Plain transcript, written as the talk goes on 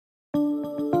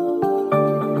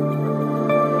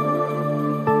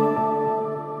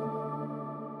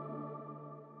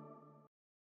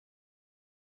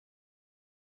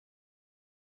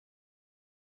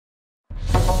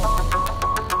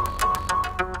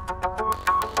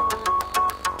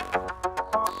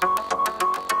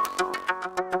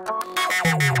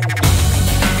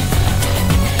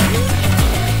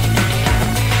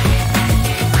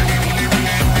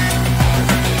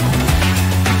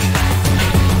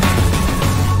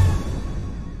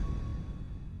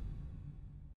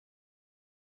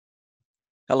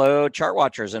Hello, chart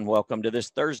watchers, and welcome to this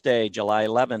Thursday, July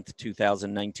 11th,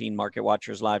 2019 Market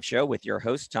Watchers live show with your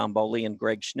hosts, Tom Bowley and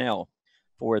Greg Schnell.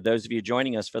 For those of you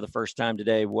joining us for the first time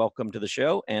today, welcome to the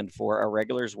show. And for our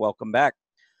regulars, welcome back.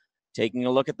 Taking a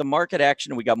look at the market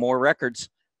action, we got more records.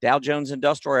 Dow Jones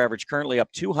Industrial Average currently up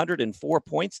 204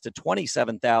 points to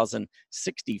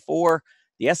 27,064.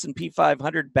 The S&P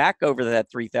 500 back over that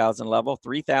 3,000 level,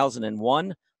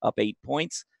 3,001, up 8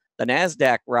 points. The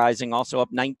NASDAQ rising, also up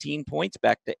 19 points,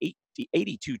 back to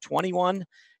 8221.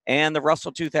 And the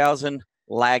Russell 2000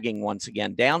 lagging once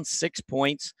again, down 6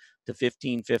 points to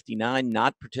 1559,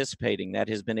 not participating. That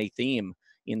has been a theme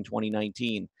in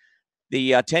 2019.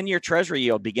 The 10-year Treasury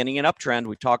yield beginning an uptrend.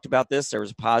 We've talked about this. There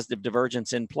was a positive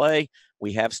divergence in play.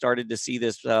 We have started to see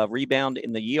this rebound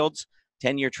in the yields.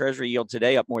 10-year Treasury yield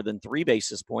today up more than 3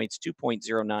 basis points,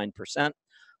 2.09%.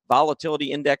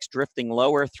 Volatility index drifting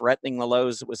lower, threatening the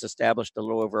lows that was established a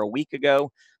little over a week ago,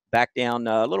 back down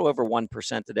a little over 1%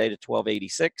 today to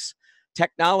 1286.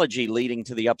 Technology leading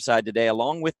to the upside today,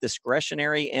 along with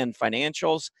discretionary and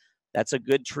financials. That's a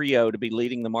good trio to be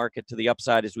leading the market to the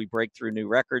upside as we break through new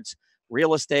records.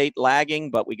 Real estate lagging,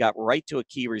 but we got right to a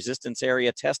key resistance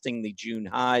area, testing the June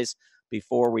highs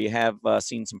before we have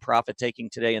seen some profit taking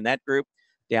today in that group,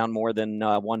 down more than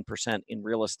 1% in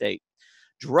real estate.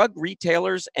 Drug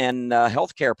retailers and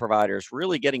healthcare providers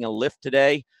really getting a lift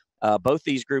today. Both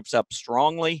these groups up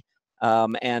strongly,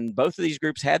 and both of these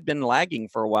groups had been lagging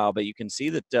for a while, but you can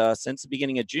see that since the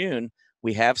beginning of June,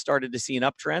 we have started to see an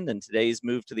uptrend, and today's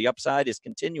move to the upside is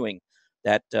continuing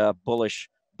that bullish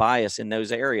bias in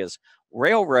those areas.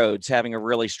 Railroads having a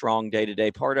really strong day today,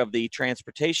 part of the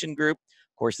transportation group.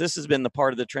 Of course, this has been the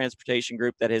part of the transportation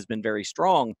group that has been very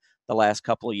strong the last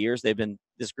couple of years.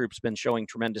 This group's been showing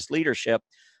tremendous leadership,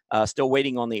 still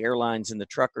waiting on the airlines and the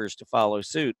truckers to follow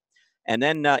suit. And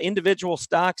then individual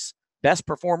stocks, best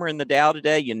performer in the Dow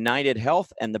today, United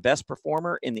Health, and the best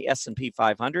performer in the S&P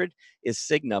 500 is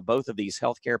Cigna, both of these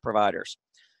healthcare providers.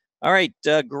 All right,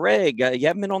 Greg, you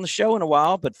haven't been on the show in a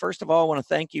while, but first of all, I want to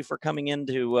thank you for coming in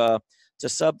to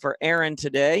sub for Aaron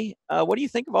today. What do you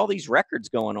think of all these records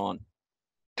going on?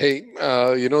 Hey,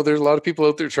 there's a lot of people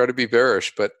out there trying to be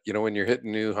bearish, but when you're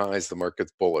hitting new highs, the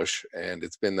market's bullish, and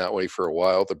it's been that way for a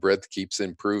while. The breadth keeps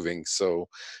improving, so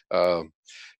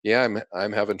yeah,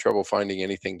 I'm having trouble finding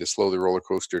anything to slow the roller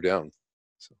coaster down.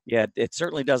 So. Yeah, it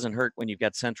certainly doesn't hurt when you've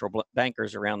got central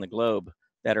bankers around the globe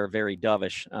that are very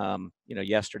dovish.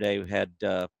 Yesterday we had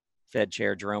Fed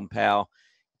Chair Jerome Powell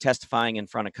testifying in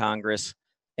front of Congress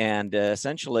and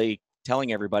essentially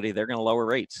telling everybody they're going to lower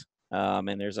rates.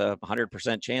 And there's a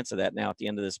 100% chance of that now at the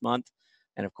end of this month.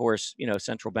 And of course,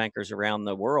 central bankers around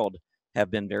the world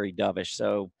have been very dovish.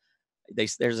 So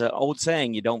there's an old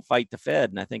saying, you don't fight the Fed.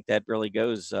 And I think that really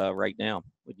goes right now.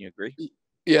 Wouldn't you agree?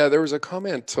 Yeah, there was a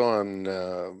comment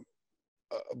on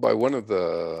by one of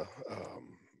the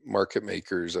market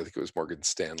makers, I think it was Morgan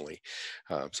Stanley,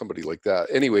 somebody like that.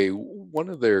 Anyway, one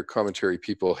of their commentary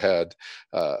people had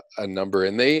a number,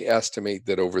 and they estimate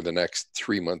that over the next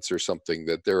 3 months or something,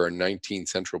 that there are 19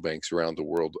 central banks around the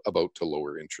world about to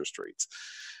lower interest rates.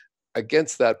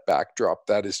 Against that backdrop,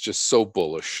 that is just so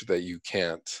bullish that you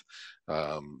can't,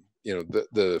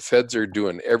 the Feds are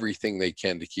doing everything they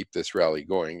can to keep this rally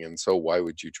going. And so why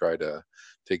would you try to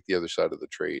take the other side of the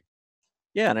trade?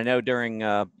 Yeah, and I know during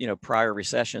prior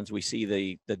recessions, we see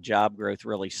the job growth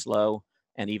really slow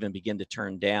and even begin to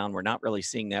turn down. We're not really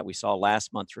seeing that. We saw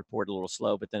last month's report a little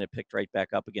slow, but then it picked right back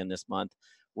up again this month.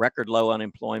 Record low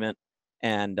unemployment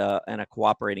and a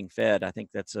cooperating Fed. I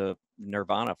think that's a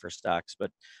nirvana for stocks.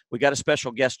 But we got a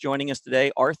special guest joining us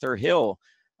today, Arthur Hill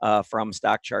from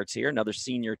StockCharts here, another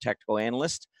senior technical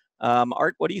analyst.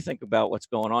 Art, what do you think about what's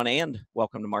going on? And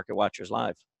welcome to Market Watchers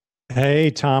Live.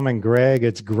 Hey, Tom and Greg,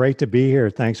 it's great to be here.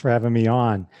 Thanks for having me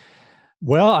on.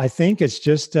 Well, I think it's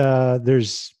just I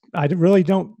really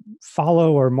don't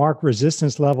follow or mark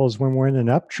resistance levels when we're in an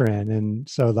uptrend. And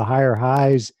so the higher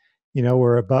highs,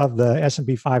 we're above the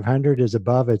S&P 500 is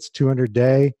above its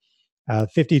 200-day,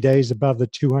 50 days above the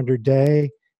 200-day,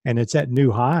 and it's at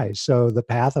new highs. So the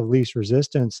path of least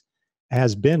resistance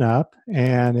has been up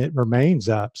and it remains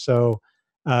up. So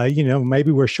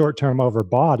maybe we're short-term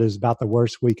overbought is about the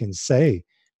worst we can say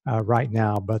right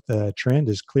now, but the trend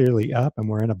is clearly up and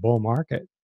we're in a bull market.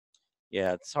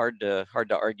 Yeah, it's hard to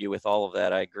argue with all of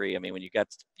that. I agree. I mean, when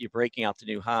you're breaking out the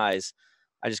new highs,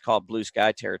 I just call it blue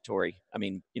sky territory. I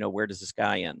mean, where does the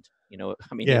sky end?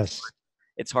 Yes.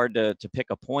 It's hard to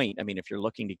pick a point. I mean, if you're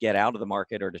looking to get out of the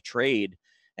market or to trade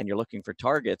and you're looking for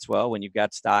targets, well, when you've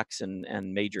got stocks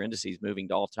and major indices moving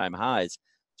to all-time highs,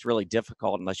 it's really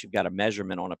difficult unless you've got a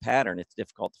measurement on a pattern. It's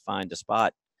difficult to find a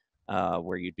spot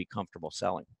where you'd be comfortable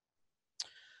selling.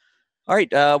 All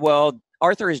right. Well,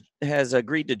 Arthur has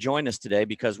agreed to join us today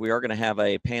because we are going to have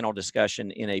a panel discussion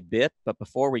in a bit. But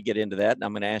before we get into that,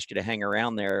 I'm going to ask you to hang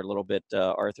around there a little bit,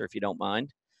 Arthur, if you don't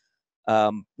mind.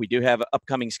 We do have an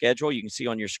upcoming schedule. You can see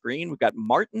on your screen. We've got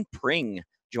Martin Pring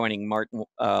joining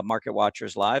Market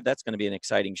Watchers Live. That's going to be an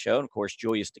exciting show. And of course,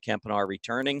 Julius DeKempenaar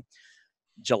returning.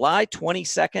 July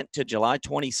 22nd to July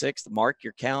 26th, mark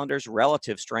your calendars,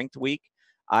 Relative Strength Week.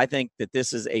 I think that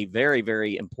this is a very,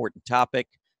 very important topic.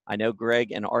 I know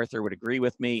Greg and Arthur would agree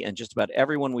with me, and just about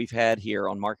everyone we've had here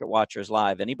on Market Watchers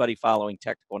Live, anybody following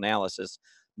technical analysis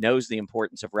knows the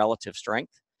importance of relative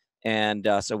strength. And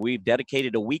so we've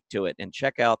dedicated a week to it. And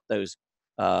check out those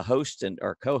hosts and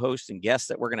or co-hosts and guests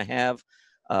that we're going to have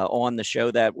on the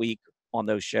show that week on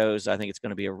those shows. I think it's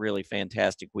going to be a really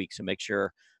fantastic week. So make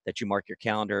sure that you mark your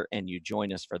calendar and you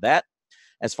join us for that.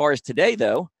 As far as today,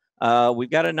 though,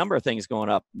 we've got a number of things going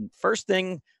up. First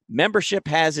thing, membership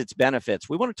has its benefits.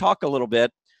 We want to talk a little bit.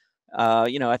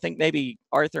 I think maybe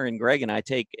Arthur and Greg and I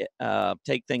take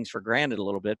things for granted a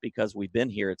little bit because we've been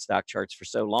here at StockCharts for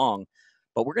so long.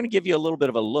 But we're going to give you a little bit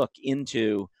of a look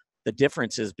into the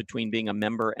differences between being a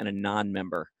member and a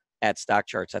non-member at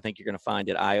StockCharts. I think you're going to find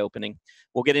it eye-opening.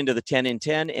 We'll get into the 10 in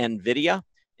 10. NVIDIA,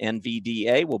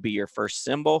 NVDA will be your first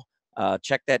symbol.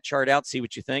 Check that chart out, see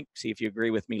what you think, see if you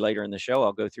agree with me later in the show.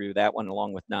 I'll go through that one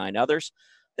along with 9 others.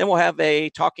 Then we'll have a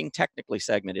Talking Technically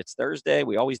segment. It's Thursday.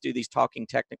 We always do these Talking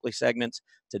Technically segments.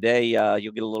 Today,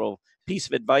 you'll get a little piece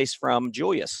of advice from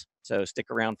Julius. So stick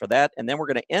around for that. And then we're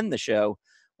going to end the show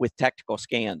with technical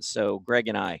scans. So Greg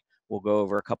and I will go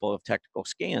over a couple of technical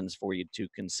scans for you to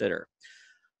consider.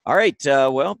 All right.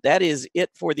 Well, that is it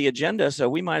for the agenda. So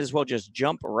we might as well just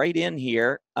jump right in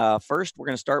here. First, we're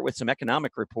going to start with some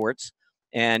economic reports.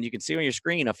 And you can see on your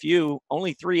screen a few,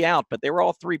 only 3 out, but they were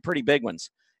all 3 pretty big ones.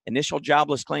 Initial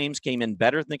jobless claims came in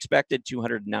better than expected,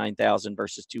 209,000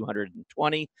 versus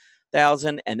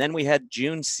 220,000. And then we had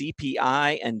June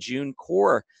CPI and June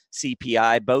core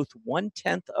CPI, both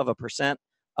 0.1%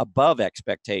 above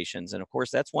expectations. And of course,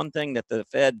 that's one thing that the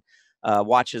Fed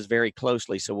watches very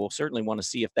closely. So we'll certainly want to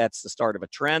see if that's the start of a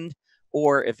trend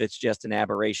or if it's just an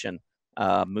aberration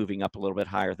moving up a little bit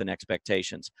higher than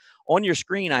expectations. On your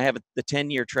screen, I have the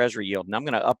 10-year Treasury yield, and I'm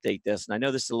going to update this. And I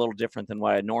know this is a little different than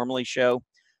what I normally show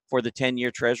for the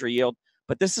 10-year Treasury yield,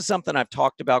 but this is something I've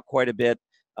talked about quite a bit.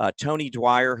 Tony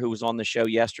Dwyer, who was on the show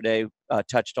yesterday,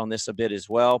 touched on this a bit as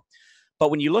well.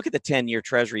 But when you look at the 10-year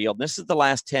Treasury yield, and this is the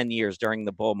last 10 years during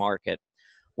the bull market,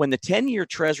 when the 10-year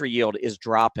Treasury yield is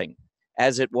dropping,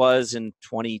 as it was in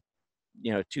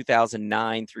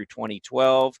 2009 through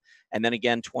 2012, and then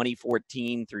again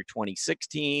 2014 through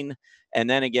 2016, and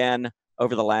then again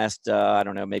over the last,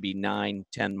 maybe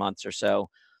 9-10 months or so.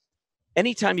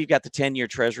 Anytime you've got the 10-year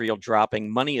Treasury yield dropping,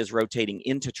 money is rotating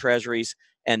into Treasuries,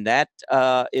 and that's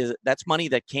money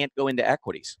that can't go into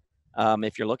equities.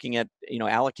 If you're looking at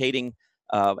allocating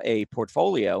a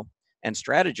portfolio and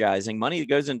strategizing, money that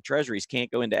goes into Treasuries can't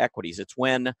go into equities. It's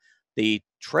when the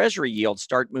Treasury yields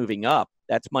start moving up,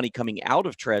 that's money coming out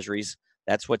of Treasuries.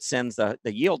 That's what sends the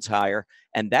yields higher.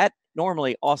 And that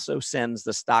normally also sends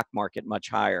the stock market much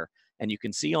higher. And you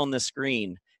can see on the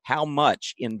screen how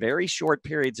much in very short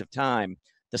periods of time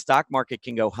the stock market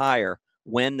can go higher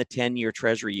when the 10-year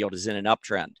Treasury yield is in an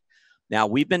uptrend. Now,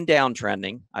 we've been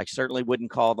downtrending. I certainly wouldn't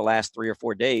call the last 3 or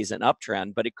 4 days an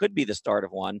uptrend, but it could be the start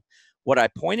of one. What I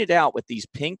pointed out with these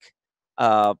pink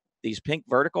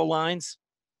vertical lines,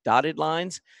 dotted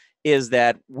lines, is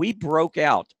that we broke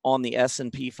out on the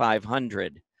S&P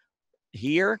 500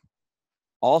 here,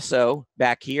 also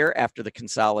back here after the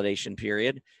consolidation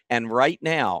period, and right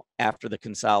now after the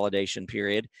consolidation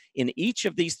period. In each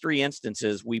of these 3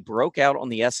 instances, we broke out on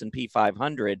the S&P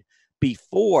 500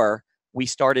 before we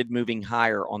started moving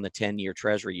higher on the 10-year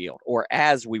Treasury yield, or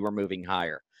as we were moving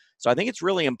higher. So I think it's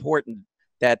really important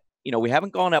that we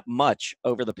haven't gone up much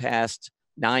over the past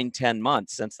 9-10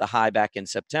 months since the high back in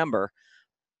September,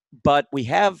 but we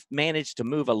have managed to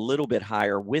move a little bit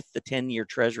higher with the 10-year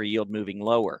Treasury yield moving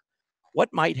lower.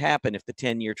 What might happen if the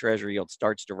 10-year Treasury yield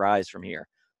starts to rise from here?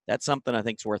 That's something I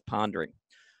think is worth pondering.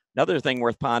 Another thing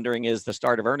worth pondering is the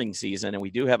start of earnings season, and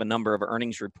we do have a number of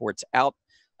earnings reports out.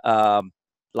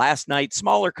 Last night,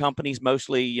 smaller companies,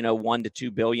 mostly $1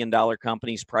 to $2 billion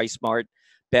companies, PriceSmart,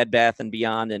 Bed Bath &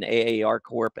 Beyond, and AAR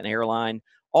Corp, and Airline.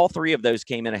 All 3 of those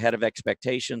came in ahead of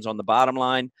expectations on the bottom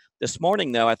line. This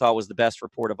morning, though, I thought was the best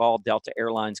report of all. Delta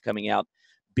Airlines coming out,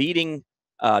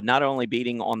 not only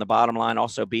beating on the bottom line,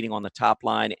 also beating on the top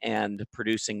line and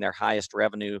producing their highest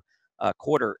revenue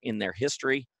quarter in their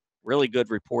history. Really good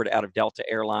report out of Delta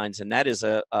Airlines, and that is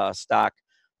a stock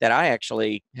that I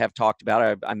actually have talked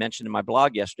about. I mentioned in my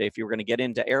blog yesterday, if you were going to get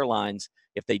into airlines,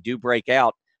 if they do break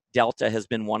out, Delta has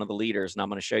been one of the leaders, and I'm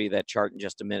going to show you that chart in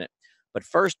just a minute. But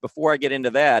first, before I get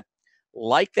into that,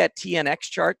 like that TNX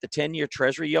chart, the 10-year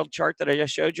Treasury yield chart that I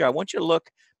just showed you, I want you to look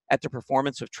at the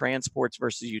performance of transports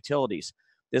versus utilities.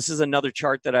 This is another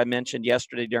chart that I mentioned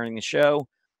yesterday during the show.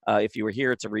 If you were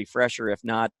here, it's a refresher. If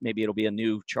not, maybe it'll be a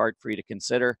new chart for you to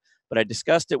consider. But I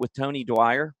discussed it with Tony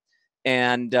Dwyer.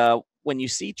 And when you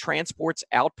see transports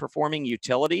outperforming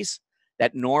utilities,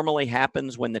 that normally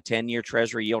happens when the 10-year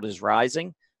Treasury yield is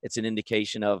rising. It's an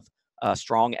indication of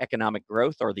strong economic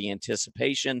growth or the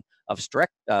anticipation of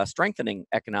strengthening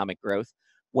economic growth.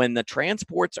 When the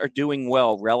transports are doing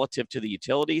well relative to the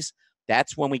utilities,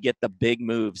 that's when we get the big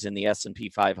moves in the S&P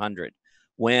 500.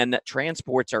 When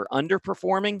transports are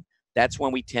underperforming, that's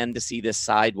when we tend to see this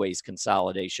sideways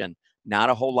consolidation, not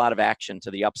a whole lot of action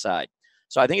to the upside.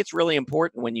 So I think it's really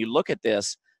important when you look at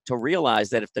this to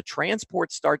realize that if the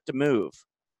transports start to move,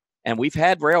 and we've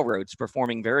had railroads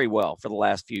performing very well for the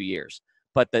last few years,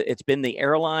 but it's been the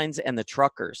airlines and the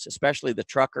truckers, especially the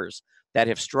truckers, that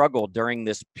have struggled during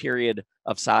this period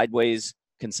of sideways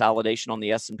consolidation on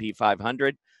the S&P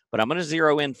 500. But I'm going to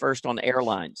zero in first on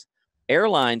airlines.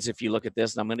 Airlines, if you look at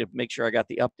this, and I'm going to make sure I got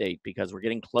the update because we're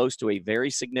getting close to a very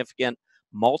significant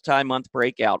multi-month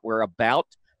breakout. We're about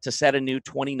to set a new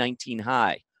 2019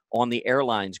 high on the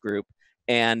airlines group.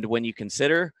 And when you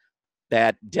consider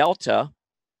that Delta,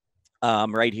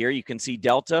 right here, you can see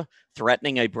Delta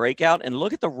threatening a breakout, and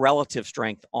look at the relative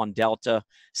strength on Delta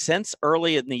since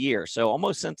early in the year. So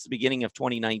almost since the beginning of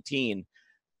 2019,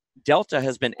 Delta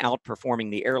has been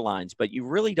outperforming the airlines, but you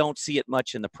really don't see it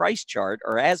much in the price chart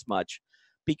or as much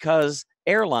because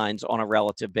airlines on a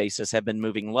relative basis have been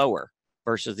moving lower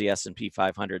versus the S&P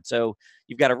 500. So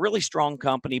you've got a really strong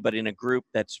company, but in a group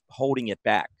that's holding it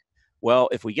back. Well,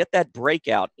 if we get that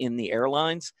breakout in the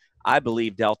airlines, I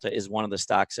believe Delta is one of the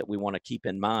stocks that we want to keep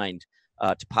in mind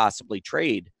to possibly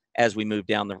trade as we move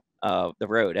down the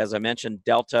road. As I mentioned,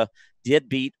 Delta did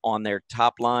beat on their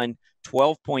top line,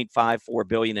 $12.54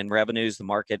 billion in revenues. The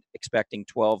market expecting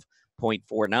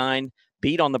 12.49.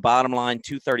 Beat on the bottom line,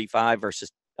 235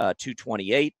 versus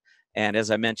 228. And as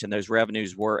I mentioned, those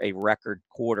revenues were a record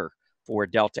quarter for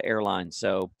Delta Airlines.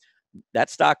 So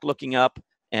that stock looking up,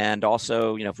 and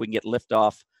also, if we can get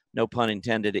liftoff, no pun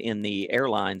intended, in the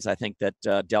airlines, I think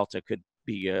that Delta could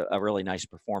be a really nice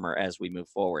performer as we move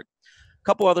forward. A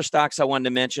couple other stocks I wanted to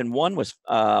mention. One was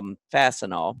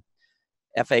Fastenal,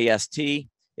 F-A-S-T.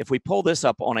 If we pull this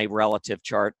up on a relative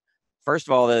chart, first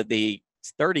of all, the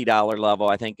 $30 level,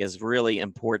 I think, is really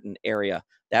important area.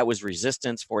 That was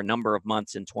resistance for a number of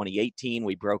months in 2018.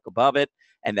 We broke above it,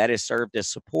 and that has served as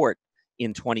support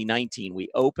in 2019. We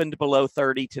opened below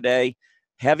 30 today.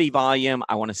 Heavy volume.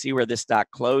 I want to see where this stock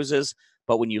closes.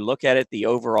 But when you look at it, the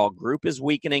overall group is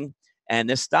weakening. And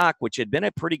this stock, which had been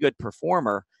a pretty good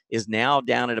performer, is now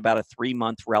down at about a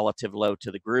 3-month relative low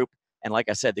to the group. And like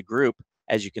I said, the group,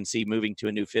 as you can see, moving to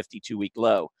a new 52-week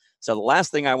low. So the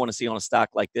last thing I want to see on a stock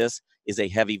like this is a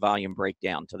heavy volume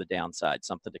breakdown to the downside,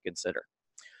 something to consider.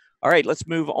 All right, let's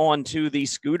move on to the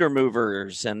scooter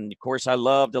movers. And of course, I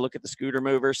love to look at the scooter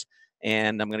movers.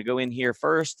 And I'm going to go in here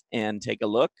first and take a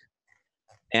look.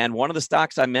 And one of the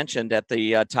stocks I mentioned at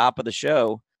the top of the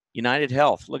show, United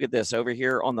Health. Look at this over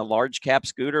here on the large cap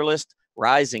scooter list,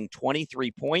 rising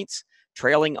 23 points,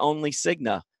 trailing only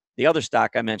Cigna, the other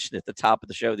stock I mentioned at the top of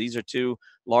the show. These are two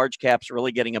large caps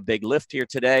really getting a big lift here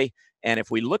today. And if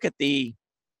we look at the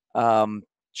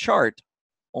chart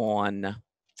on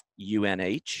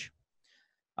UNH,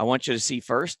 I want you to see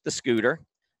first the scooter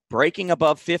breaking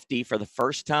above 50 for the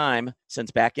first time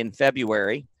since back in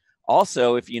February.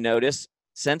 Also, if you notice,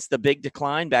 since the big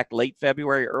decline back late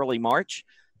February, early March,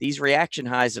 these reaction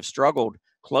highs have struggled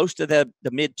close to the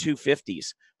mid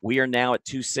 250s. We are now at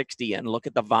 260, and look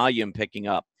at the volume picking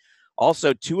up.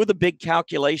 Also, two of the big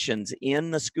calculations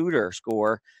in the scooter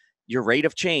score, your rate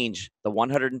of change, the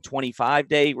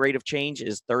 125-day rate of change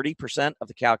is 30% of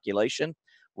the calculation.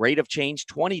 Rate of change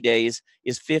 20 days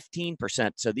is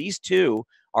 15%. So these two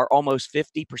are almost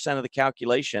 50% of the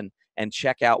calculation, and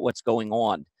check out what's going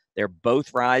on. They're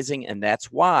both rising, and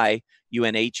that's why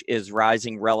UNH is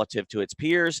rising relative to its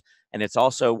peers, and it's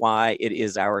also why it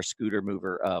is our scooter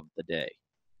mover of the day.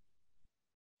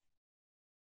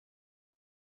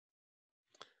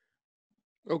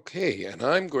 Okay, and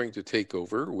I'm going to take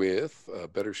over with a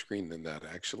better screen than that,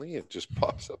 actually. It just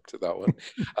pops up to that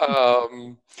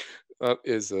one. That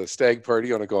is a stag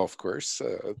party on a golf course,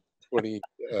 20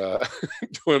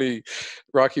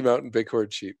 Rocky Mountain Bighorn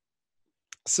sheep.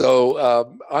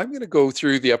 So I'm going to go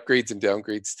through the upgrades and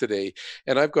downgrades today,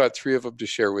 and I've got 3 of them to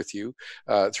share with you,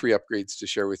 3 upgrades to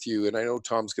share with you. And I know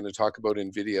Tom's going to talk about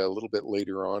NVIDIA a little bit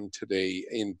later on today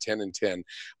in 10 and 10,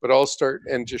 but I'll start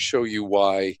and just show you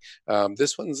why.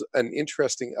 This one's an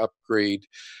interesting upgrade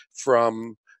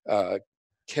from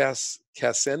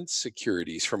Cassent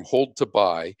Securities, from hold to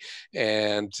buy,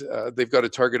 and they've got a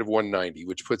target of 190,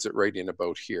 which puts it right in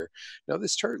about here. Now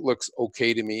this chart looks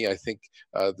okay to me. I think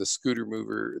the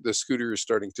scooter is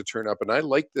starting to turn up, and I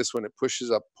like this when it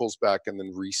pushes up, pulls back, and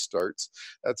then restarts.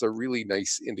 That's a really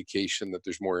nice indication that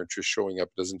there's more interest showing up.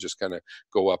 It doesn't just kind of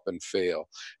go up and fail.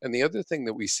 And the other thing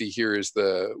that we see here is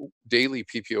the daily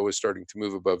PPO is starting to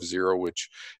move above 0, which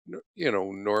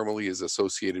normally is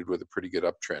associated with a pretty good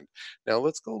uptrend. Now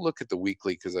let's go look at the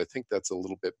weekly, because I think that's a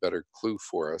little bit better clue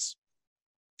for us.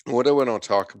 What I want to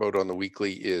talk about on the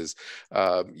weekly is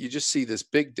you just see this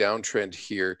big downtrend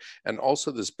here, and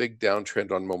also this big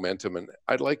downtrend on momentum. And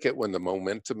I like it when the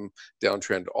momentum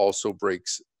downtrend also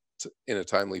breaks in a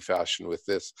timely fashion with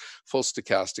this full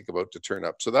stochastic about to turn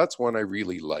up. So that's one I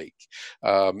really like.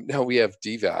 Now we have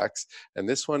DVAX, and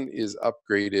this one is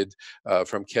upgraded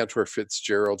from Cantor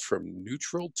Fitzgerald from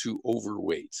neutral to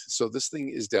overweight. So this thing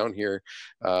is down here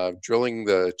drilling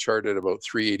the chart at about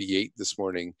 388 this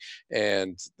morning,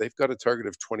 and they've got a target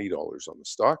of $20 on the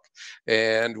stock.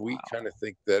 And we kind of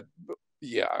think that,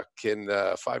 yeah, can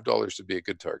 $5 would be a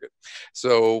good target.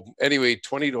 So anyway,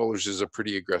 $20 is a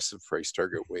pretty aggressive price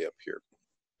target way up here.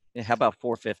 Yeah, how about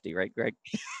 450, right, Greg?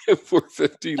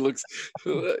 450 looks,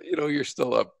 you're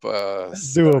still up.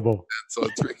 Doable. So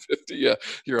 350, yeah,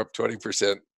 you're up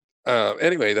 20%.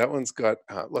 Anyway, that one's got,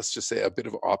 let's just say, a bit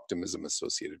of optimism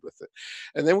associated with it.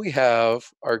 And then we have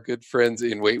our good friends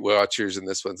in Weight Watchers, and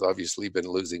this one's obviously been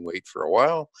losing weight for a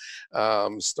while,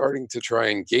 starting to try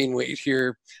and gain weight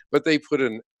here, but they put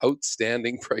an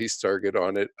outstanding price target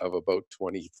on it of about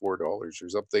 $24 or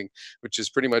something, which is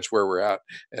pretty much where we're at,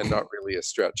 and not really a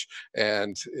stretch.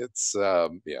 And it's,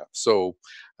 so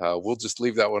we'll just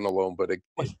leave that one alone. But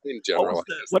in general,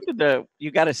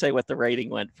 you got to say what the rating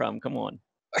went from. Come on.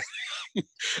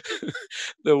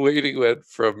 The weighting went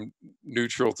from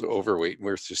neutral to overweight, and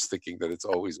we're just thinking that it's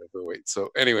always overweight. So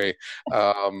anyway,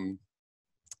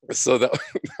 so that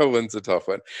one's a tough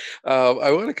one.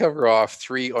 I want to cover off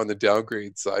 3 on the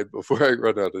downgrade side before I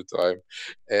run out of time,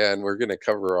 and we're going to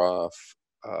cover off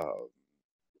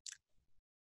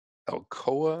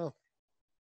Alcoa.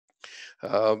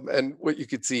 And what you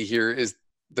can see here is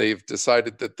they've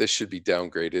decided that this should be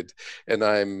downgraded, and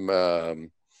I'm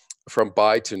from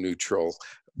buy to neutral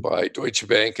by Deutsche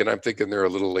Bank, and I'm thinking they're a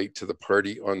little late to the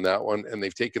party on that one, and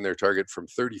they've taken their target from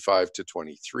 35 to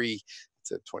 23.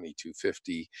 It's at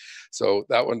 22.50. So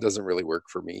that one doesn't really work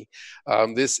for me.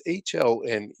 This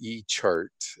HLNE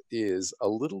chart is a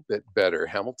little bit better,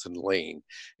 Hamilton Lane.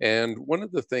 And one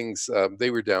of the things,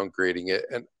 they were downgrading it.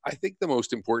 And I think the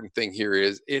most important thing here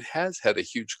is it has had a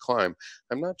huge climb.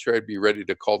 I'm not sure I'd be ready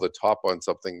to call the top on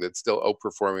something that's still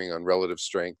outperforming on relative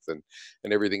strength, and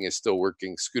everything is still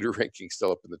working. Scooter ranking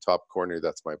still up in the top corner.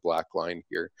 That's my black line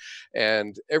here.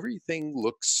 And everything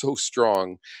looks so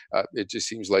strong. It just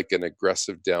seems like an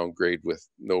aggressive downgrade with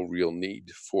no real need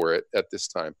for it at this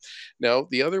time. Now,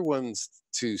 the other ones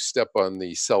to step on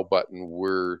the sell button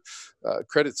were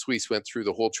Credit Suisse went through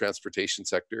the whole transportation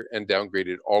sector and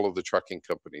downgraded all of the trucking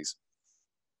companies.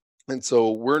 And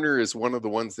so Werner is one of the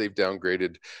ones they've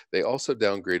downgraded. They also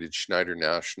downgraded Schneider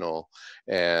National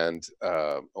and,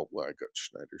 I got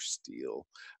Schneider Steel.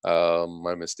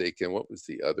 My mistake. And what was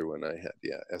the other one I had?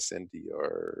 Yeah,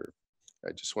 SNDR.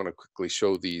 I just want to quickly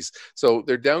show these. So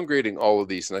they're downgrading all of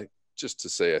these. And just to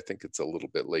say, I think it's a little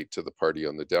bit late to the party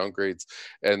on the downgrades.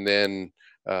 And then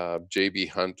JB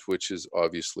Hunt, which is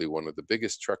obviously one of the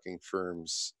biggest trucking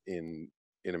firms in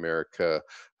America.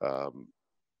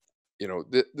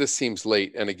 This seems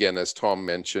late. And again, as Tom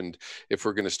mentioned, if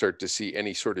we're going to start to see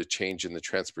any sort of change in the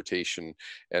transportation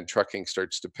and trucking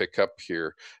starts to pick up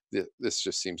here, this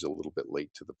just seems a little bit late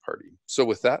to the party. So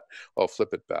with that, I'll flip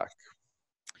it back.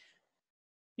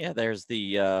 Yeah, there's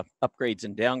the upgrades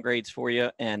and downgrades for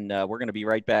you. And we're going to be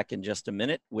right back in just a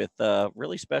minute with a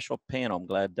really special panel. I'm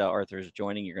glad Arthur's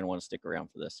joining. You're going to want to stick around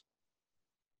for this.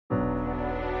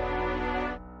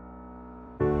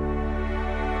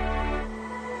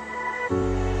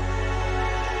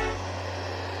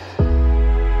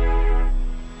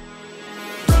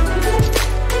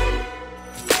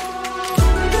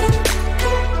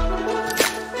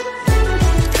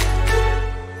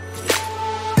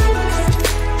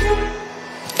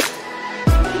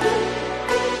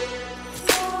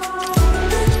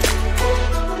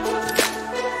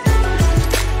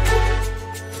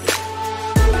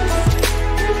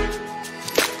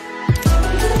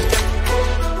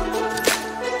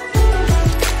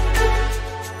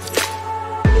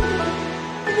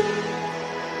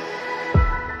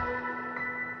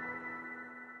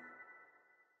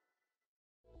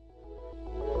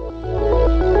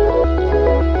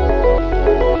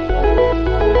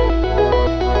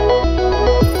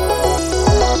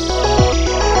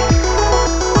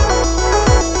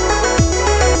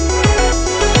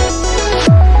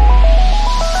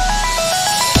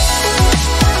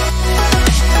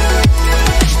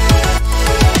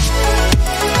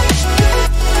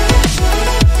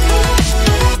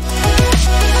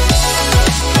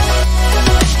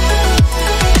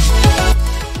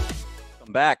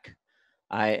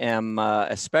 am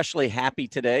especially happy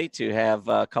today to have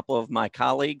a couple of my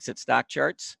colleagues at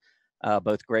StockCharts,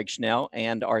 both Greg Schnell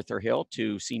and Arthur Hill,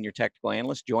 two senior technical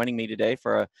analysts, joining me today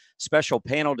for a special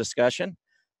panel discussion.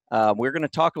 We're going to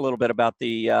talk a little bit about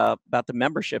the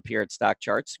membership here at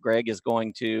StockCharts. Greg is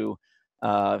going to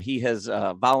he has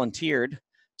volunteered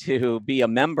to be a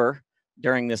member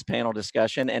during this panel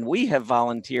discussion, and we have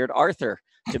volunteered Arthur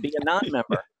to be a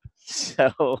non-member.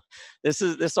 So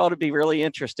this ought to be really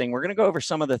interesting. We're going to go over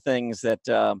some of the things that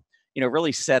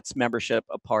really sets membership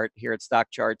apart here at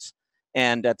StockCharts,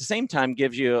 and at the same time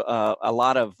gives you a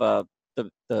lot of the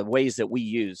ways that we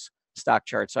use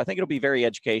StockCharts. So I think it'll be very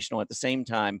educational. At the same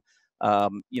time,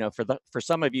 for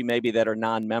some of you maybe that are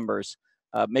non-members,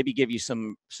 maybe give you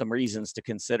some reasons to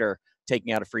consider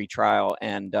taking out a free trial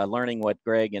and learning what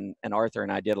Greg and Arthur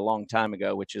and I did a long time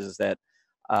ago, which is that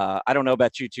I don't know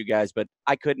about you two guys, but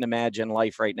I couldn't imagine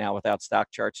life right now without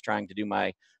StockCharts, trying to do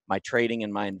my trading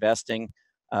and my investing.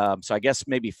 So I guess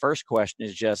maybe first question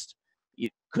is just,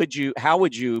 how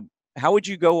would you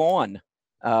go on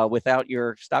without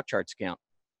your StockCharts account?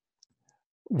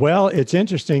 Well, it's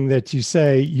interesting that you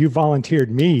say you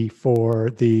volunteered me for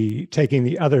taking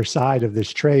the other side of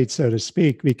this trade, so to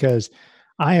speak, because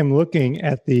I am looking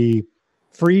at the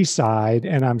free side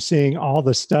and I'm seeing all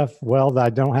the stuff,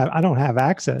 that I don't have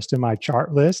access to my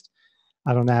chart list.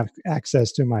 I don't have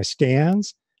access to my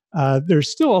scans. There's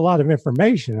still a lot of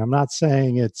information. I'm not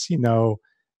saying it's,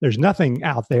 there's nothing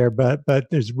out there, but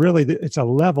there's really, it's a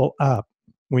level up.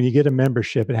 When you get a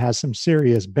membership, it has some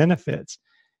serious benefits.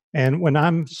 And when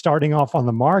I'm starting off on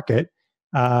the market,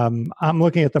 I'm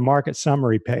looking at the market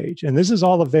summary page, and this is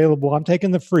all available. I'm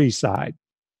taking the free side.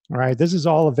 All right. This is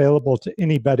all available to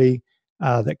anybody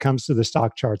that comes to the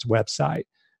StockCharts website.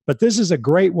 But this is a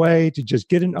great way to just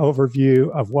get an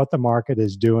overview of what the market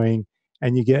is doing,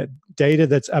 and you get data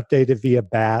that's updated via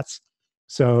BATS.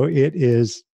 So it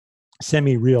is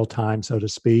semi-real time, so to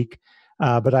speak.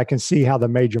 But I can see how the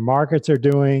major markets are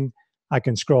doing. I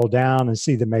can scroll down and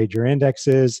see the major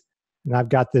indexes, and I've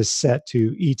got this set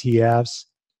to ETFs.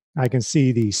 I can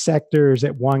see the sectors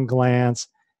at one glance.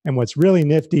 And what's really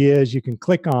nifty is you can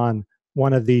click on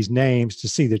one of these names to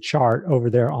see the chart over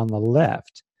there on the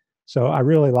left. So I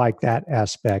really like that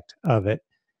aspect of it.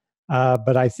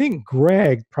 But I think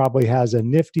Greg probably has a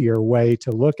niftier way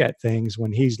to look at things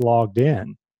when he's logged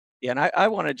in. Yeah, and I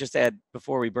want to just add,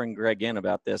 before we bring Greg in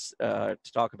about this, to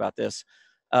talk about this,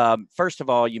 first of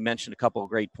all, you mentioned a couple of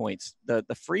great points. The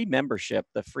free membership,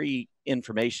 the free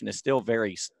information is still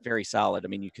very, very solid. I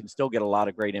mean, you can still get a lot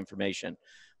of great information.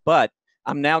 But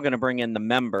I'm now going to bring in the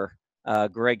member,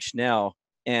 Greg Schnell.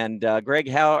 And Greg,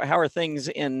 how are things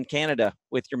in Canada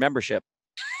with your membership?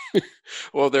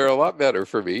 Well, they're a lot better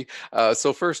for me.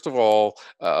 So first of all,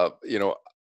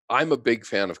 I'm a big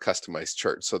fan of customized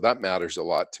charts, so that matters a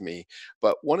lot to me.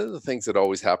 But one of the things that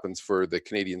always happens for the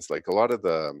Canadians, like a lot of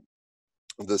the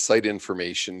site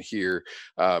information here,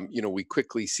 we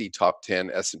quickly see top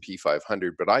 10 S&P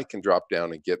 500, but I can drop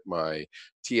down and get my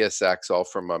TSX all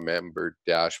from my member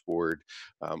dashboard.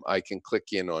 I can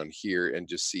click in on here and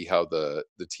just see how the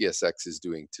TSX is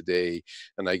doing today,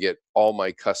 and I get all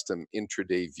my custom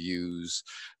intraday views.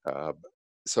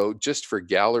 So just for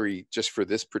gallery, just for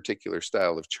this particular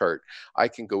style of chart, I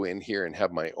can go in here and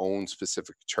have my own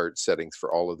specific chart settings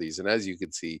for all of these. And as you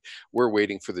can see, we're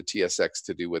waiting for the TSX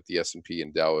to do what the S&P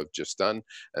and Dow have just done,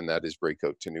 and that is break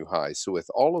out to new highs. So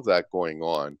with all of that going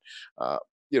on,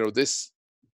 this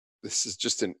is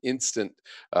just an instant,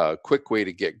 quick way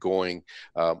to get going.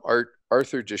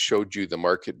 Arthur just showed you the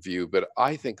market view, but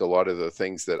I think a lot of the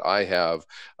things that I have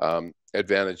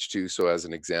advantage to, so as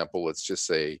an example, let's just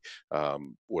say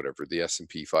the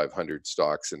S&P 500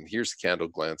 stocks, and here's the candle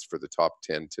glance for the top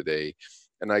 10 today.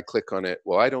 And I click on it.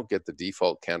 Well, I don't get the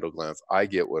default candle glance. I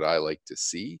get what I like to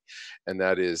see, and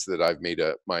that is that I've made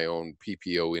my own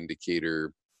PPO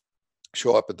indicator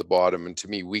show up at the bottom. And to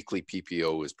me, weekly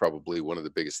PPO is probably one of the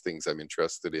biggest things I'm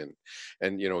interested in.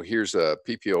 And here's a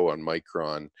PPO on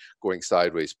Micron going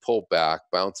sideways, pull back,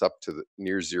 bounce up to the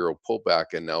near zero, pull back,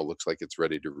 and now looks like it's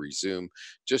ready to resume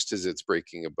just as it's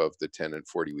breaking above the 10 and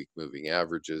 40 week moving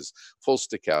averages, full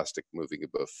stochastic moving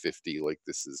above 50. Like,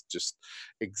 this is just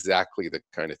exactly the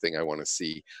kind of thing I want to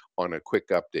see on a quick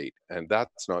update, and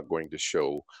that's not going to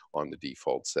show on the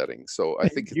default setting. So I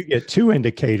think you get two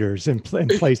indicators in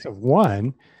place of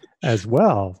one as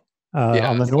well.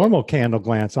 On the normal candle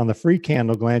glance, on the free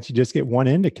candle glance, you just get one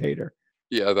indicator.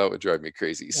 Yeah, that would drive me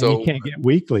crazy. And so you can't get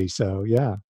weekly. So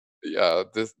yeah. Yeah,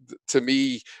 to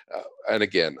me, and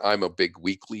again, I'm a big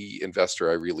weekly investor.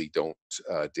 I really don't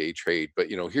day trade, but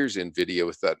here's Nvidia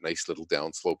with that nice little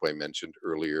downslope I mentioned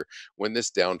earlier. When this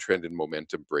downtrend in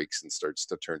momentum breaks and starts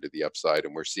to turn to the upside,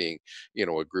 and we're seeing,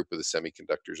 a group of the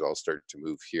semiconductors all start to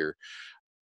move here,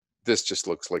 this just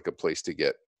looks like a place to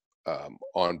get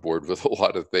on board with a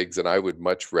lot of things. And I would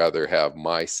much rather have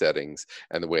my settings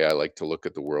and the way I like to look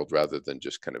at the world rather than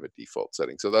just kind of a default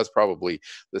setting. So that's probably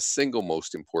the single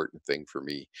most important thing for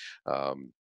me.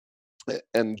 Um,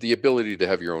 and the ability to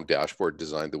have your own dashboard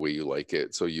designed the way you like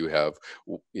it, so you have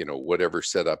whatever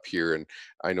set up here. And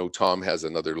I know Tom has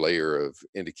another layer of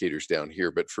indicators down here,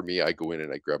 but for me, I go in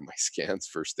and I grab my scans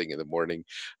first thing in the morning.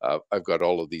 I've got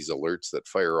all of these alerts that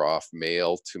fire off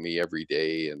mail to me every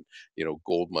day, and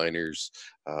gold miners,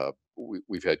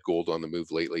 we've had gold on the move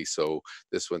lately, so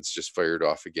this one's just fired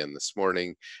off again this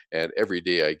morning. And every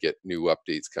day I get new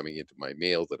updates coming into my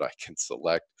mail that I can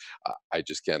select. I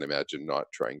just can't imagine not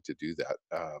trying to do that.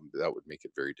 That would make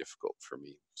it very difficult for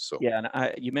me. So yeah,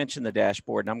 and you mentioned the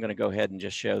dashboard, and I'm going to go ahead and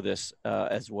just show this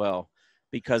as well,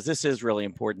 because this is really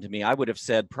important to me. I would have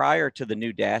said prior to the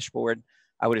new dashboard,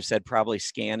 I would have said probably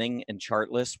scanning and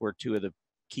chart lists were two of the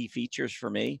key features for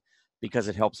me, because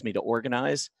it helps me to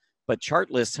organize. But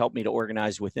chart lists help me to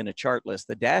organize within a chart list.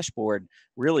 The dashboard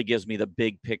really gives me the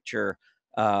big picture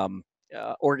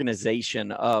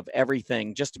organization of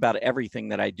everything, just about everything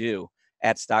that I do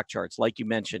at StockCharts. Like you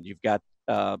mentioned, you've got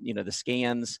the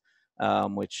scans,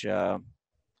 which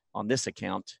on this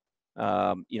account,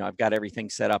 I've got everything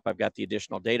set up. I've got the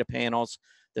additional data panels,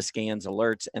 the scans,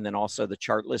 alerts, and then also the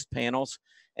chart list panels.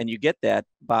 And you get that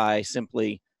by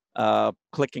simply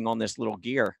clicking on this little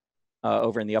gear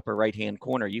over in the upper right-hand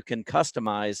corner. You can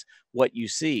customize what you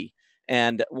see.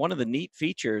 And one of the neat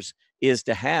features is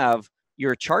to have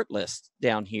your chart list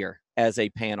down here as a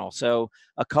panel. So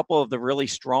a couple of the really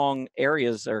strong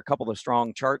areas, or a couple of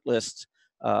strong chart lists,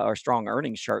 or strong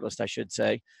earnings chart list, I should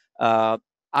say,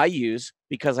 I use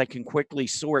because I can quickly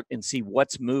sort and see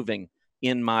what's moving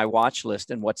in my watch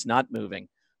list and what's not moving,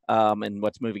 and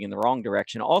what's moving in the wrong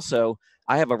direction. Also,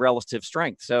 I have a relative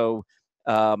strength. So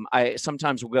I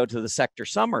sometimes will go to the sector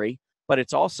summary, but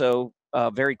it's also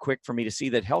very quick for me to see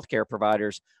that healthcare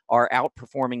providers are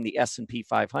outperforming the S&P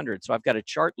 500. So I've got a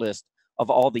chart list of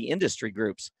all the industry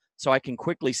groups, so I can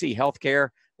quickly see healthcare,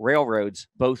 railroads,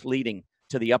 both leading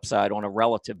to the upside on a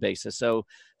relative basis. So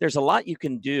there's a lot you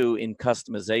can do in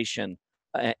customization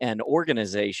and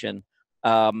organization.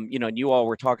 And you all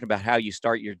were talking about how you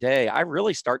start your day. I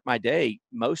really start my day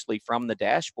mostly from the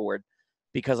dashboard,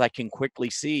 because I can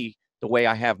quickly see the way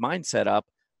I have mine set up,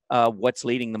 what's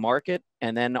leading the market,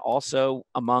 and then also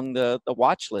among the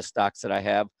watch list stocks that I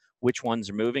have, which ones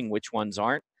are moving, which ones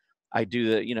aren't. I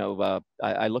do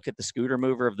I look at the scooter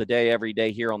mover of the day every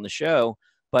day here on the show,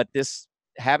 but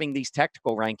having these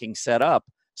technical rankings set up,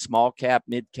 small cap,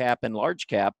 mid cap, and large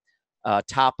cap,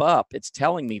 top up, it's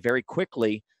telling me very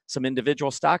quickly some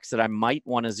individual stocks that I might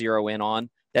want to zero in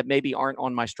on that maybe aren't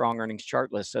on my strong earnings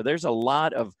chart list. So there's a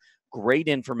lot of great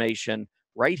information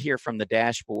right here from the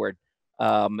dashboard.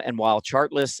 And while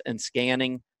chart lists and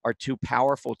scanning are two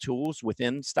powerful tools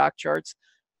within StockCharts,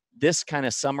 this kind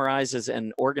of summarizes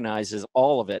and organizes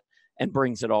all of it and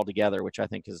brings it all together, which I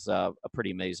think is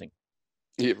pretty amazing.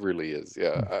 it really is.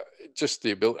 Yeah. Just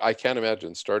the ability, I can't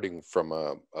imagine starting from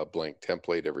a blank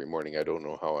template every morning. I don't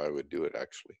know how I would do it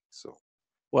actually. So,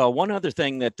 well, one other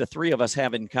thing that the three of us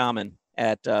have in common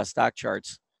at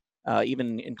StockCharts,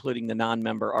 even including the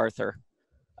non-member Arthur,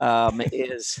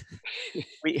 is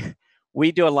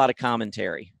we do a lot of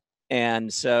commentary.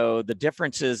 And so the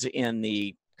differences in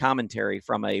the commentary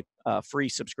from a free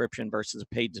subscription versus a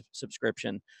paid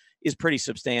subscription is pretty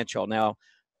substantial. Now,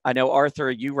 I know,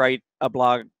 Arthur, you write a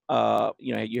blog,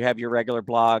 you have your regular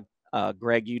blog.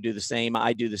 Greg, you do the same.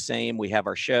 I do the same. We have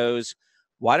our shows.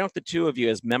 Why don't the two of you,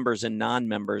 as members and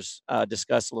non-members,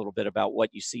 discuss a little bit about what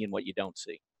you see and what you don't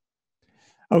see?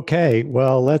 Okay,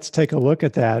 well, let's take a look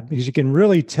at that, because you can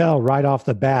really tell right off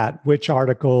the bat which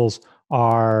articles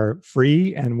are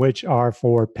free and which are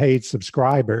for paid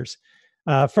subscribers.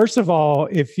 First of all,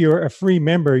 if you're a free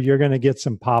member, you're going to get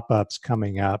some pop-ups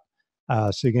coming up.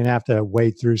 So you're going to have to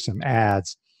wade through some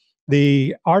ads.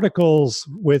 The articles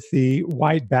with the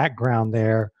white background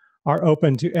there are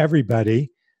open to everybody,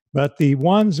 but the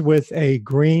ones with a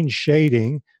green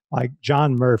shading, like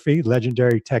John Murphy,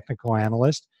 legendary technical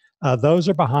analyst, those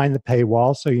are behind the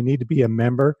paywall, so you need to be a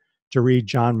member to read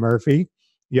John Murphy.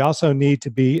 You also need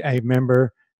to be a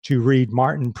member to read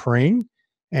Martin Pring,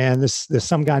 and there's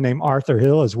some guy named Arthur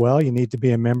Hill as well. You need to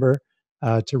be a member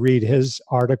to read his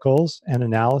articles and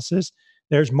analysis.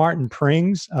 There's Martin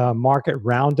Pring's Market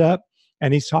Roundup,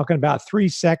 And he's talking about 3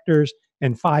 sectors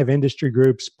and 5 industry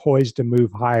groups poised to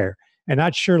move higher. And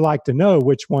I'd sure like to know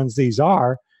which ones these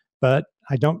are, but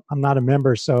I'm not a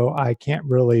member, so I can't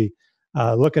really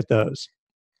look at those.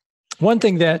 One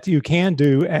thing that you can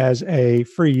do as a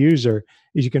free user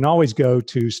is you can always go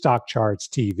to StockCharts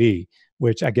TV,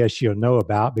 which I guess you'll know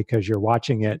about because you're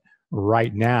watching it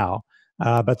right now.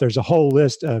 But there's a whole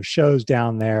list of shows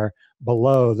down there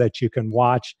below that you can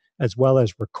watch, as well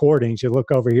as recordings. You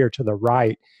look over here to the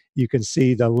right, you can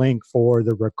see the link for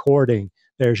the recording.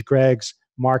 There's Greg's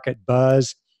Market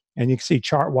Buzz, and you can see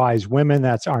Chartwise Women.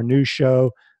 That's our new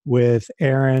show with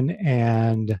Aaron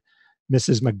and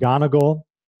Mrs. McGonigal.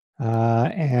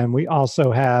 And we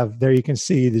also have, there you can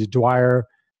see the Dwyer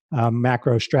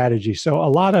macro strategy. So a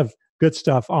lot of good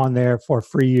stuff on there for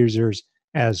free users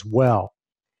as well.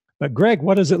 But Greg,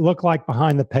 what does it look like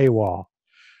behind the paywall?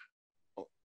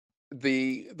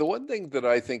 The one thing that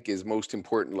I think is most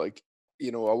important, like, a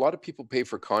lot of people pay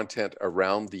for content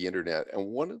around the internet. And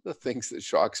one of the things that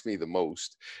shocks me the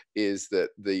most is that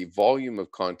the volume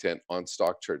of content on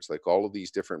StockCharts, like all of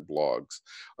these different blogs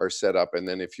are set up. And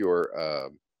then if you're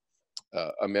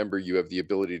a member, you have the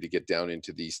ability to get down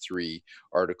into these 3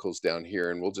 articles down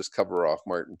here, and we'll just cover off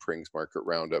Martin Pring's Market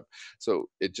Roundup. So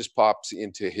it just pops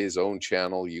into his own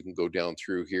channel. You can go down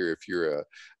through here if you're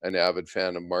an avid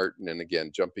fan of Martin, and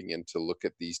again, jumping in to look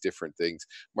at these different things.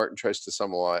 Martin tries to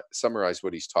summarize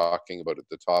what he's talking about at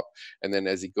the top, and then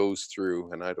as he goes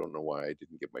through, and I don't know why I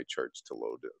didn't get my charts to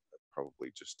load,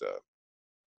 probably just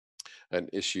an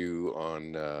issue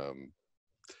on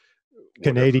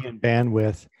Canadian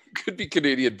bandwidth. Could be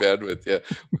Canadian bandwidth, yeah.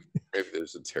 Maybe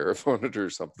there's a tariff on it or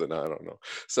something. I don't know.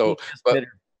 So, but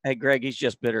hey, Greg, he's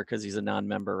just bitter because he's a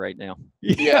non-member right now.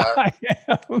 Yeah, I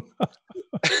am.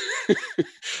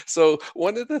 So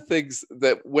one of the things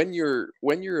that when you're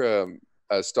a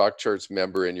StockCharts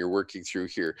member and you're working through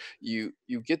here, you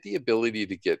get the ability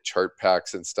to get chart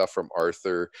packs and stuff from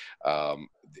Arthur.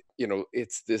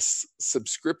 It's this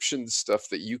subscription stuff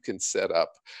that you can set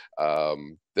up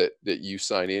that you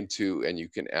sign into, and you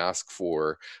can ask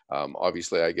for.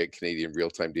 Obviously, I get Canadian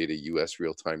real-time data, US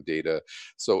real-time data.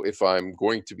 So if I'm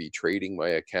going to be trading my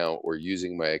account or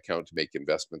using my account to make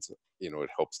investments, it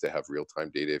helps to have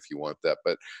real-time data if you want that.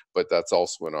 But that's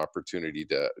also an opportunity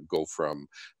to go from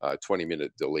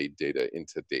 20-minute delayed data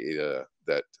into data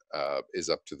that is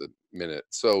up to the minute.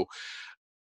 So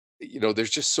there's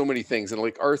just so many things. And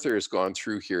like Arthur has gone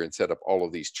through here and set up all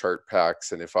of these chart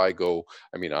packs. And if I go,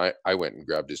 I went and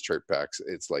grabbed his chart packs.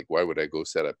 It's like, why would I go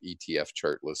set up ETF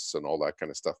chart lists and all that kind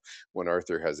of stuff when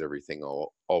Arthur has everything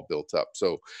all built up?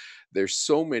 So there's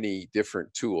so many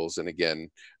different tools. And again,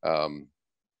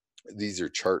 these are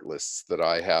chart lists that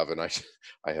I have, and I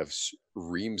have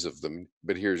reams of them.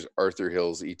 But here's Arthur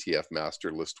Hill's ETF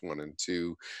Master List 1 and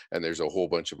 2, and there's a whole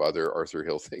bunch of other Arthur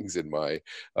Hill things in my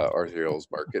Arthur Hill's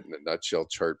Market in a Nutshell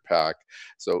chart pack.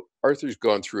 So Arthur's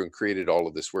gone through and created all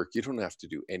of this work. You don't have to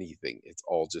do anything. It's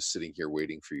all just sitting here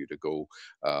waiting for you to go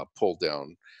pull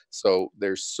down. So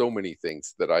there's so many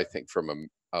things that I think from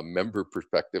a member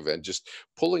perspective, and just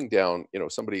pulling down,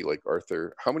 somebody like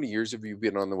Arthur. How many years have you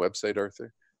been on the website,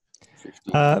 Arthur?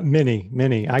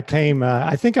 Many. I came,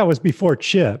 I think I was before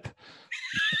Chip.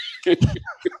 You're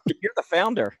the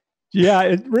founder. Yeah.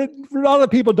 A lot of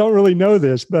people don't really know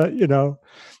this, but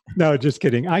no, just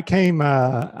kidding. I came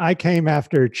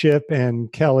after Chip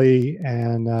and Kelly,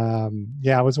 and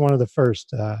I was one of the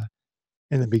first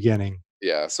in the beginning.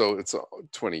 Yeah. So it's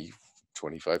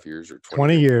 25 years or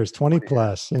 20 years, 20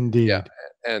 plus, indeed. Yeah.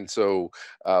 And so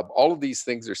all of these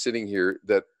things are sitting here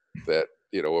that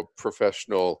a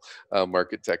professional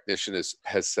market technician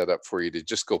has set up for you to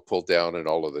just go pull down, and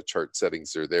all of the chart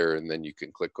settings are there, and then you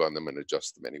can click on them and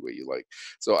adjust them any way you like.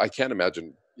 So I can't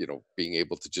imagine, being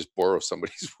able to just borrow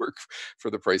somebody's work for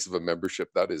the price of a membership.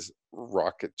 That is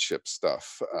rocket ship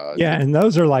stuff. Yeah, and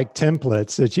those are like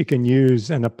templates that you can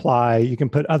use and apply. You can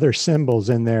put other symbols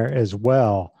in there as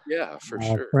well. Yeah, for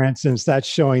sure. For instance, that's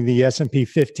showing the S&P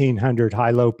 1500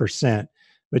 high-low percent.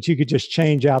 But you could just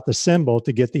change out the symbol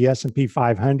to get the S&P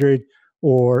 500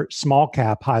 or small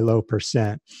cap high-low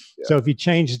percent. Yeah. So if you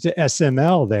change it to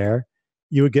SML there,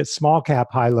 you would get small cap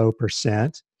high-low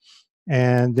percent.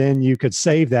 And then you could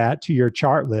save that to your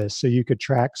chart list, so you could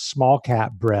track small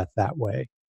cap breadth that way.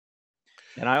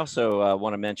 And I also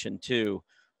want to mention too,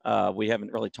 we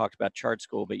haven't really talked about Chart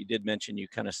School, but you did mention you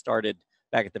kind of started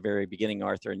back at the very beginning,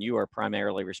 Arthur, and you are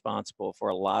primarily responsible for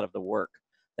a lot of the work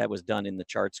that was done in the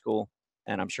Chart School.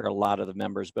 And I'm sure a lot of the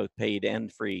members, both paid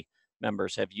and free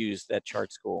members, have used that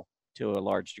Chart School to a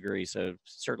large degree. So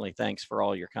certainly thanks for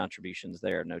all your contributions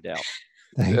there, no doubt.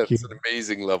 Thank you. That's an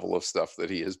amazing level of stuff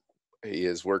that he has he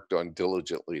has worked on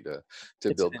diligently to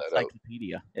It's build an that out.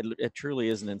 encyclopedia. It truly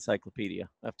is an encyclopedia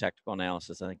of technical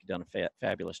analysis. I think you've done a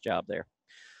fabulous job there.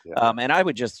 Yeah. And I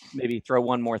would just maybe throw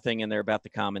one more thing in there about the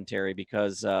commentary,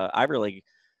 because I really,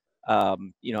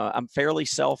 you know, I'm fairly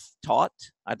self-taught.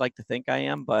 I'd like to think I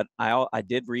am, but I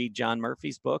did read John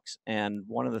Murphy's books, and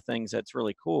one of the things that's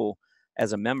really cool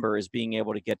as a member is being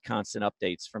able to get constant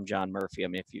updates from John Murphy. I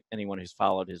mean, if anyone who's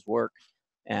followed his work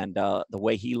and the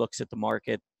way he looks at the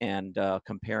market and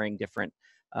comparing different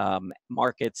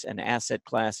markets and asset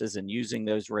classes and using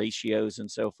those ratios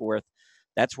and so forth,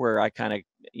 that's where I kind of,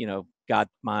 you know, got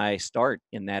my start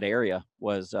in that area,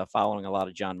 was following a lot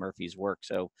of John Murphy's work.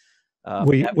 So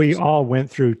we all went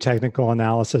through technical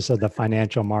analysis of the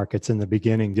financial markets in the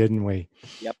beginning, didn't we?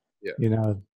 Yep. Yeah. You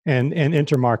know, and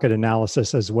intermarket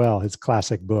analysis as well, his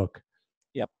classic book.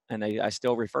 Yep. And I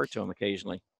still refer to them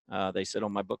occasionally. They sit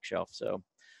on my bookshelf. So,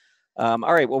 all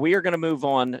right. Well, we are going to move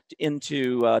on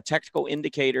into technical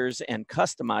indicators and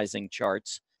customizing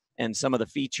charts and some of the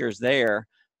features there.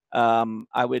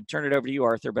 I would turn it over to you,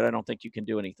 Arthur, but I don't think you can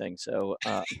do anything. So,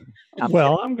 I'm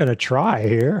going to try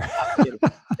here.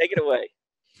 Take it away.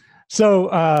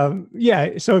 So,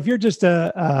 yeah. So if you're just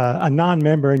a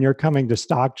non-member and you're coming to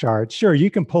StockCharts, sure,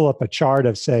 you can pull up a chart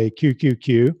of, say,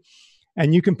 QQQ,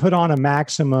 and you can put on a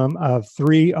maximum of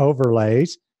 3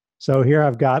 overlays. So here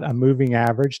I've got a moving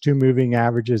average, 2 moving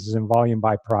averages in volume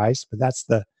by price, but that's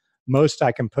the most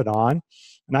I can put on.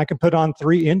 And I can put on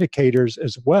 3 indicators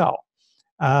as well.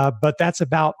 But that's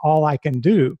about all I can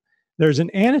do. There's an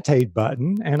annotate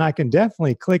button, and I can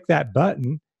definitely click that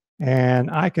button, and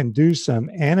I can do some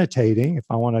annotating if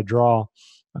I want to draw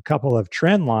a couple of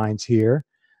trend lines here.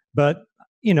 But,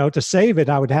 you know, to save it,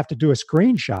 I would have to do a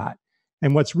screenshot.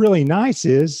 And what's really nice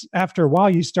is after a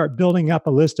while, you start building up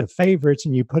a list of favorites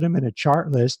and you put them in a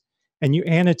chart list and you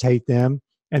annotate them,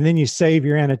 and then you save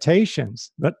your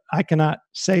annotations. But I cannot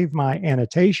save my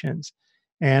annotations.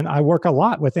 And I work a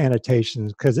lot with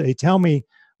annotations because they tell me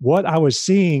what I was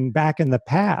seeing back in the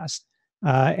past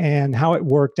and how it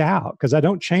worked out, because I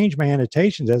don't change my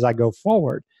annotations as I go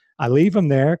forward. I leave them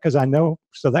there because I know,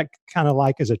 so that kind of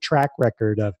like is a track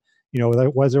record of, you know,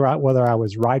 whether I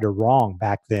was right or wrong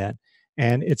back then.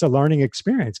 And it's a learning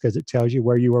experience because it tells you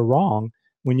where you were wrong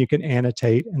when you can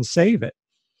annotate and save it.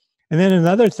 And then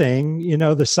another thing, you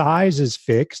know, the size is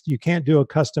fixed. You can't do a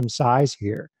custom size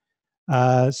here.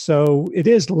 So it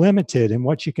is limited in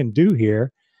what you can do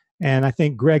here. And I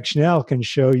think Greg Schnell can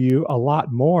show you a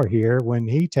lot more here when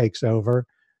he takes over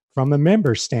from a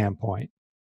member standpoint.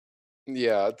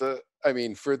 Yeah, I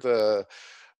mean, for the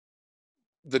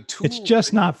tool, it's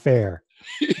just not fair.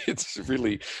 It's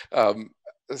really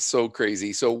so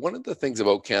crazy. So one of the things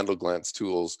about Candle Glance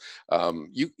tools,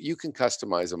 you can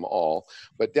customize them all,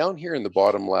 but down here in the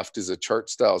bottom left is a chart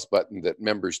styles button that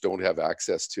members don't have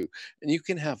access to, and you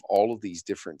can have all of these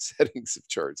different settings of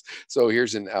charts. So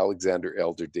here's an Alexander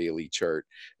Elder daily chart,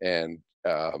 and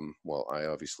well, I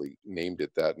obviously named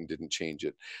it that and didn't change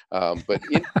it, but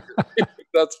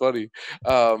that's funny.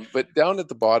 But down at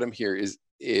the bottom here is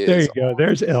there you go.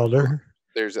 There's Elder.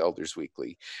 There's Elders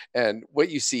Weekly. And what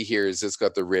you see here is it's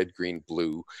got the red, green,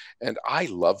 blue. And I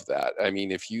love that. I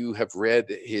mean, if you have read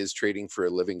his Trading for a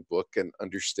Living book and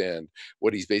understand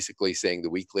what he's basically saying, the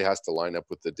weekly has to line up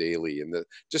with the daily, and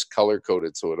just color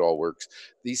coded so it all works.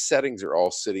 These settings are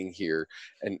all sitting here.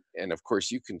 And of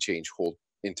course, you can change whole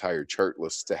entire chart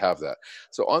lists to have that.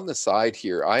 So on the side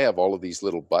here, I have all of these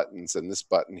little buttons, and this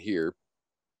button here,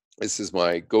 this is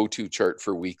my go-to chart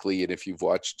for weekly. And if you've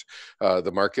watched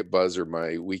the Market Buzz or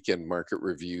my weekend market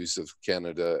reviews of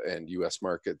Canada and US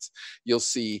markets, you'll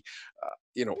see,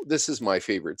 you know, this is my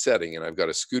favorite setting. And I've got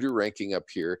a scooter ranking up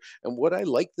here. And what I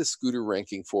like the scooter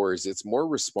ranking for is it's more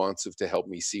responsive to help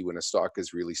me see when a stock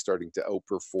is really starting to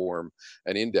outperform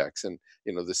an index. And,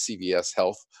 you know, the CVS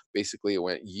Health, basically it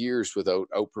went years without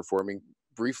outperforming,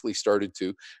 briefly started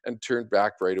to, and turned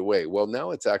back right away. Well,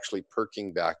 now it's actually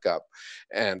perking back up.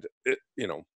 And, you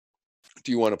know,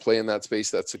 do you want to play in that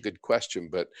space? That's a good question.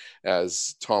 But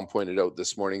as Tom pointed out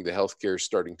this morning, the healthcare is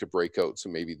starting to break out. So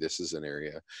maybe this is an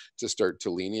area to start to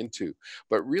lean into.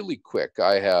 But really quick,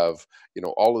 I have, you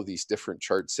know, all of these different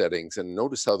chart settings, and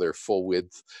notice how they're full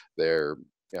width. They're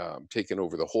taken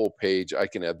over the whole page. I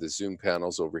can add the zoom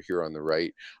panels over here on the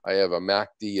right. I have a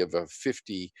MACD of a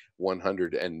 50,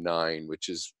 109, which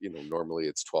is, you know, normally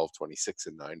it's 12, 26,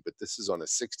 and 9, but this is on a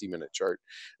 60-minute chart.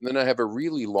 And then I have a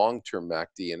really long-term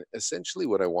MACD. And essentially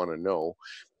what I want to know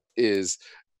is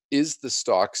the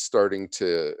stock starting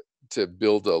to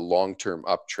build a long-term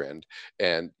uptrend?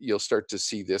 And you'll start to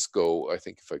see this go, I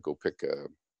think if I go pick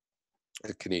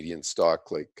a Canadian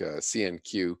stock like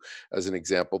CNQ as an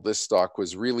example. This stock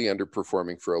was really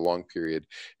underperforming for a long period.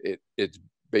 It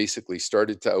basically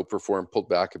started to outperform, pulled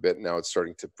back a bit, and now it's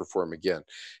starting to perform again.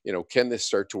 Can this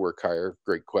start to work higher?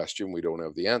 Great question. We don't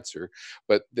have the answer,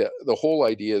 but the whole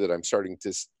idea that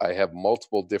I have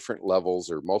multiple different levels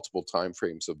or multiple time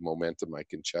frames of momentum I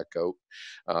can check out.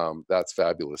 That's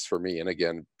fabulous for me. And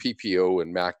again, PPO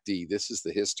and MACD. This is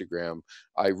the histogram.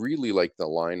 I really like the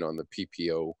line on the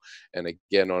PPO. And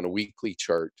again, on a weekly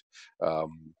chart,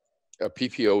 a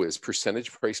PPO is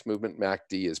percentage price movement,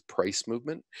 MACD is price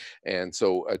movement. And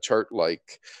so a chart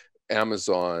like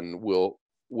Amazon will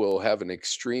have an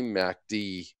extreme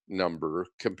MACD number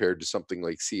compared to something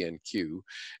like CNQ.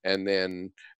 And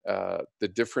then the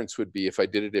difference would be if I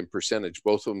did it in percentage,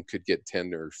 both of them could get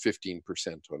 10 or 15%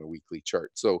 on a weekly chart.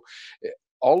 So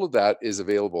all of that is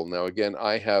available. Now, again,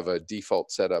 I have a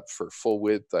default setup for full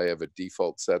width. I have a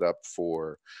default setup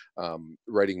for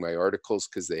writing my articles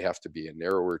because they have to be a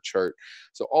narrower chart.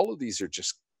 So all of these are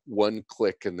just one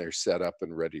click and they're set up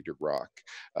and ready to rock.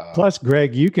 Plus,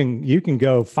 Greg, you can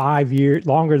go 5 years,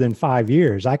 longer than 5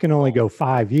 years. I can only go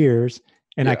 5 years,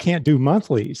 and I can't do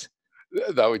monthlies.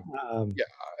 That would, yeah.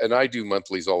 And I do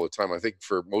monthlies all the time. I think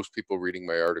for most people reading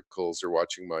my articles or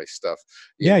watching my stuff.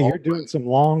 Yeah, you're doing some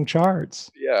long charts.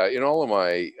 Yeah, in all of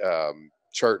my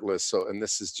chart lists. So, and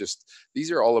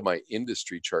these are all of my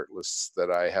industry chart lists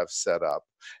that I have set up.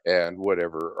 And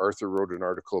whatever, Arthur wrote an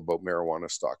article about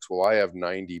marijuana stocks. Well, I have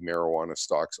 90 marijuana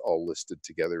stocks all listed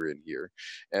together in here.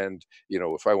 And,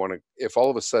 if all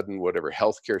of a sudden, whatever,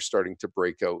 healthcare starting to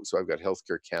break out, so I've got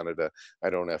Healthcare Canada, I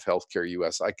don't have Healthcare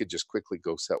US, I could just quickly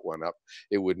go set one up.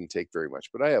 It wouldn't take very much.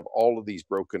 But I have all of these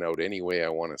broken out any way I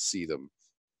want to see them.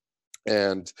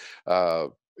 And,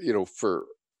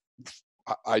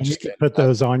 I just can't put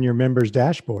those on your members'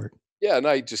 dashboard. Yeah, and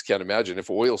I just can't imagine if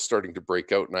oil's starting to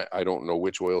break out, and I don't know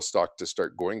which oil stock to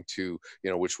start going to,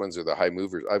 which ones are the high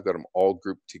movers. I've got them all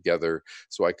grouped together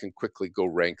so I can quickly go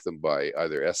rank them by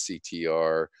either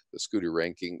SCTR, the Scooter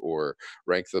ranking, or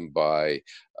rank them by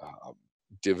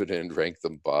dividend, rank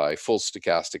them by full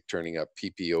stochastic turning up,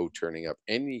 PPO turning up,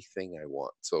 anything I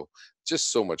want. So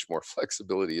just so much more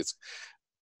flexibility.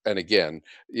 And again,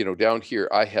 down here,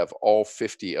 I have all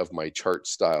 50 of my chart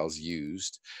styles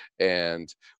used.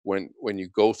 And when you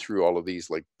go through all of these,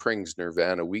 like Pring's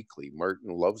Nirvana Weekly, Martin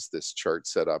loves this chart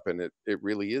setup, and it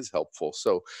really is helpful.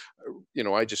 So,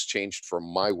 I just changed from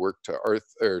my work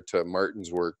to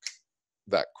Martin's work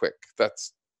that quick.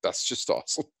 That's just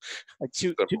awesome.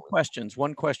 Two questions.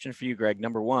 One question for you, Greg.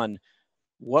 Number one,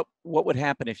 what would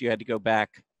happen if you had to go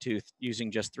back to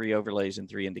using just 3 overlays and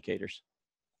 3 indicators?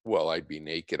 Well, I'd be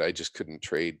naked. I just couldn't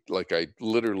trade. Like, I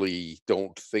literally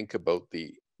don't think about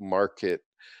the market.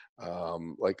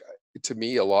 To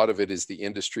me, a lot of it is the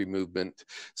industry movement.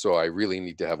 So I really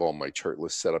need to have all my chart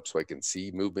lists set up so I can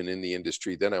see movement in the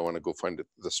industry. Then I want to go find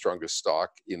the strongest stock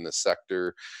in the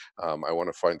sector. I want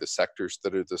to find the sectors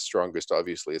that are the strongest.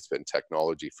 Obviously, it's been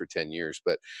technology for 10 years.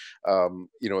 But,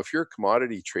 if you're a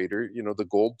commodity trader, the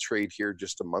gold trade here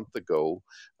just a month ago,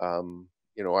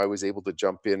 I was able to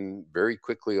jump in very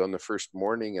quickly on the first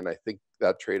morning, and I think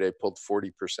that trade I pulled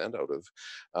 40% out of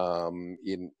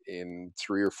in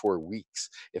 3 or 4 weeks.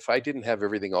 If I didn't have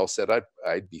everything all set,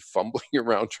 I'd be fumbling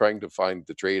around trying to find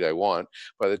the trade I want.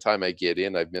 By the time I get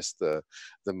in, I've missed the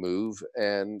move.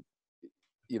 And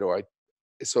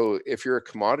so if you're a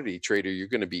commodity trader, you're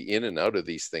going to be in and out of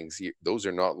these things. Those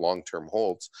are not long-term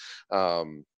holds.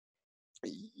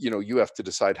 You have to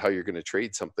decide how you're going to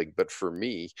trade something. But for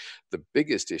me, the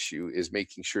biggest issue is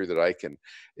making sure that I can,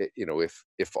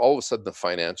 if all of a sudden the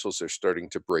financials are starting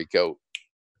to break out,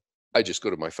 I just go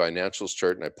to my financials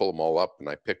chart and I pull them all up and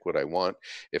I pick what I want.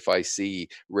 If I see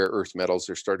rare earth metals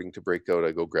are starting to break out,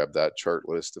 I go grab that chart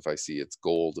list. If I see it's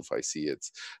gold, if I see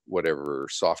it's whatever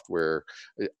software,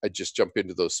 I just jump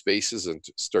into those spaces and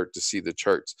start to see the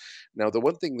charts. Now, the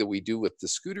one thing that we do with the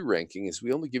Scooter ranking is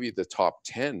we only give you the top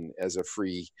 10 as a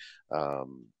free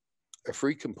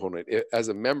component. As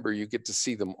a member, you get to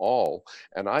see them all.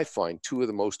 And I find 2 of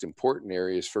the most important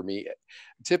areas for me,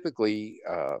 typically,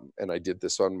 and I did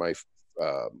this on my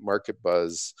Market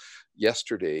Buzz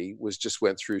yesterday,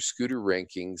 went through Scooter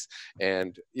rankings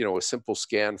and, a simple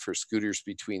scan for scooters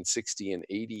between 60 and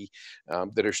 80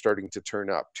 that are starting to turn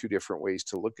up. 2 different ways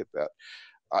to look at that.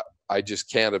 I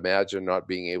just can't imagine not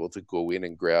being able to go in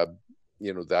and grab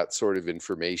that sort of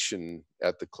information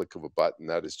at the click of a button.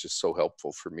 That is just so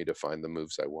helpful for me to find the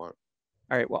moves I want.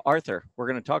 All right. Well, Arthur, we're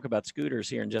going to talk about scooters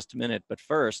here in just a minute. But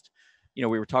first, you know,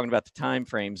 we were talking about the time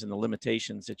frames and the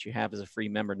limitations that you have as a free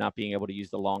member, not being able to use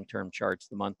the long-term charts,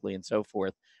 the monthly and so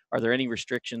forth. Are there any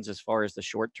restrictions as far as the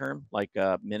short term, like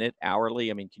minute,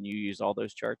 hourly? I mean, can you use all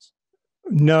those charts?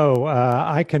 No,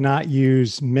 I cannot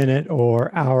use minute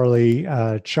or hourly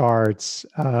charts.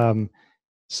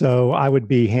 So I would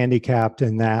be handicapped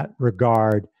in that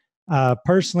regard.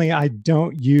 Personally, I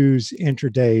don't use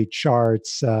intraday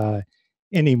charts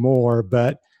anymore,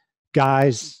 but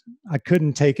guys, I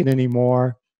couldn't take it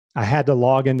anymore. I had to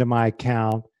log into my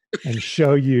account and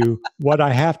show you what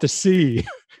I have to see.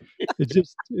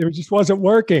 It just wasn't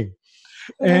working.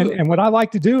 And what I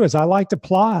like to do is I like to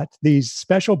plot these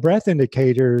special breadth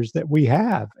indicators that we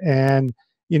have. And,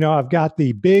 you know, I've got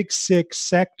the big 6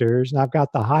 sectors and I've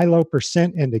got the high-low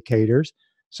percent indicators.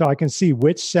 So I can see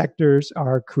which sectors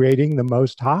are creating the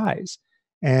most highs.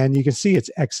 And you can see it's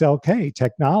XLK,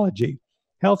 technology.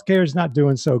 Healthcare is not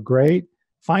doing so great.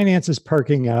 Finance is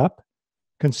perking up.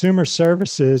 Consumer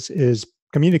services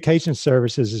communication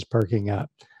services is perking up.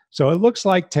 So it looks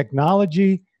like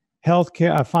technology,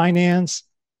 healthcare, finance,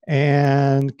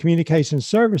 and communication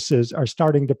services are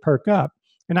starting to perk up.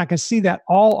 And I can see that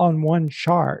all on one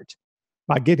chart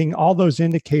by getting all those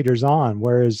indicators on.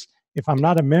 Whereas if I'm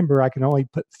not a member, I can only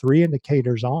put 3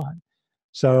 indicators on.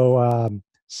 So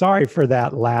sorry for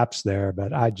that lapse there,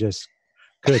 but I just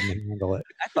couldn't handle it.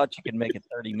 I thought you could make it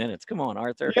 30 minutes. Come on,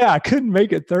 Arthur. Yeah, I couldn't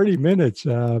make it 30 minutes.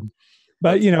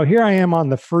 But, you know, here I am on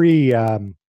the free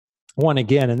one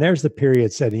again, and there's the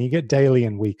period setting. You get daily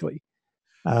and weekly.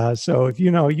 So if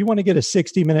you want to get a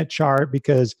 60-minute chart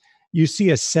because you see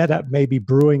a setup maybe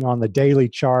brewing on the daily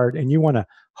chart and you want to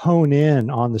hone in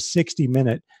on the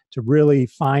 60-minute to really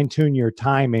fine-tune your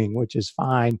timing, which is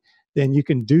fine, then you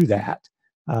can do that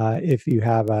if you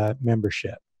have a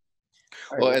membership.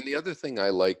 Well, and the other thing I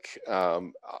like,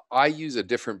 I use a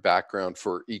different background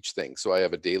for each thing. So I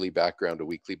have a daily background, a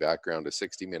weekly background, a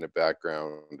 60-minute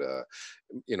background,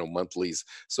 monthlies.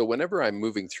 So whenever I'm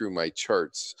moving through my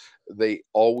charts, they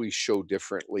always show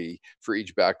differently for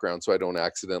each background. So I don't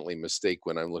accidentally mistake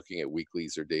when I'm looking at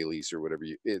weeklies or dailies or whatever.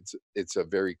 It's a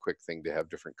very quick thing to have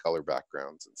different color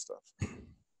backgrounds and stuff,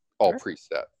 all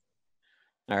preset.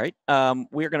 All right.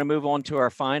 We're going to move on to our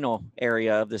final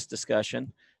area of this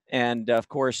discussion. And of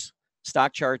course,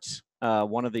 StockCharts,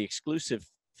 one of the exclusive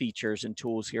features and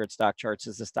tools here at StockCharts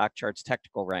is the StockCharts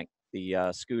technical rank,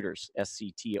 the scooters,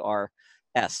 SCTRS,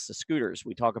 the scooters.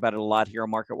 We talk about it a lot here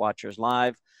on MarketWatchers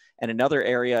Live. And another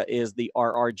area is the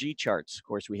RRG charts. Of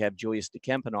course, we have Julius de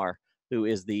Kempenaar, who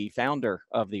is the founder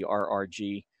of the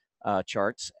RRG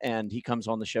charts, and he comes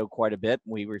on the show quite a bit.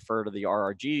 We refer to the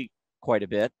RRG quite a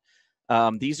bit.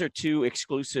 These are 2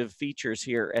 exclusive features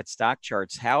here at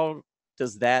StockCharts. How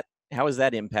is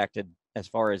that impacted as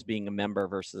far as being a member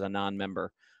versus a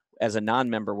non-member? As a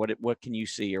non-member, what can you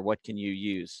see or what can you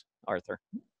use, Arthur?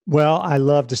 Well, I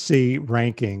love to see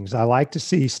rankings. I like to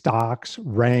see stocks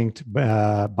ranked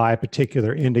by a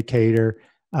particular indicator,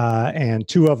 and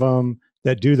 2 of them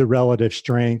that do the relative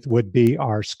strength would be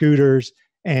our scooters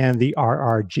and the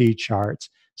RRG charts.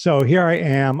 So here I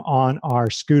am on our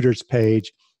scooters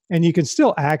page, and you can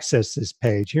still access this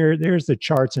page. There's the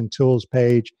charts and tools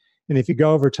page. And if you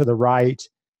go over to the right,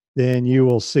 then you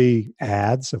will see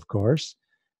ads, of course.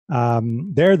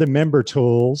 They're the member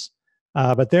tools,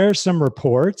 but there's some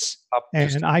reports.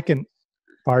 And I can,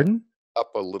 pardon?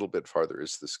 Up a little bit farther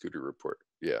is the scooter report.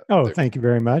 Yeah. Oh, thank you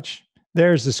very much.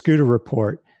 There's the scooter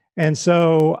report. And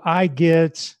so I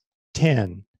get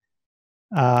 10.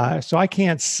 So I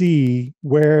can't see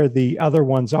where the other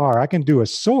ones are. I can do a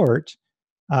sort,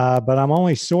 but I'm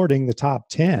only sorting the top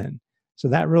 10. So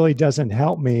that really doesn't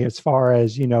help me as far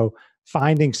as,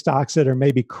 finding stocks that are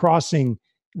maybe crossing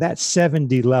that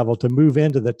 70 level to move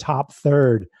into the top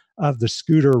third of the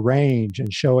scooter range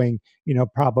and showing,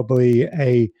 probably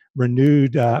a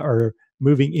renewed or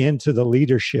moving into the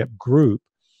leadership group.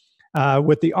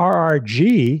 With the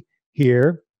RRG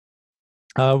here,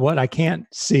 what I can't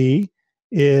see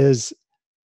is,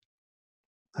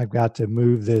 I've got to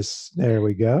move this. There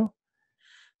we go.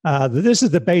 This is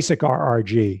the basic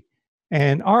RRG.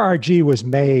 And RRG was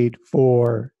made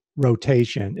for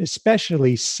rotation,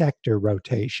 especially sector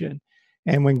rotation.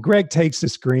 And when Greg takes the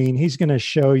screen, he's going to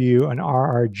show you an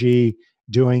RRG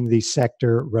doing the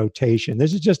sector rotation.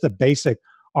 This is just a basic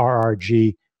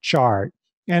RRG chart.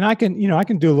 And I can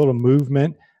do a little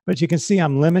movement, but you can see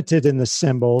I'm limited in the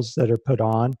symbols that are put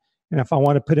on. And if I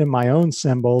want to put in my own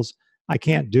symbols, I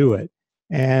can't do it.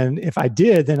 And if I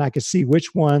did, then I could see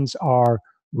which ones are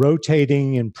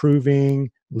rotating, improving,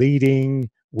 leading,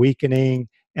 weakening,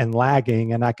 and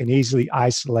lagging, and I can easily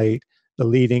isolate the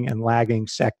leading and lagging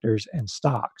sectors and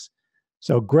stocks.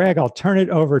 So Greg, I'll turn it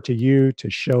over to you to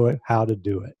show it how to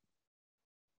do it.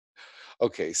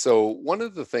 Okay, so one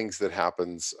of the things that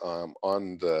happens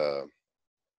on the,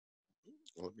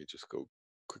 let me just go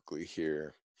quickly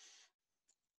here,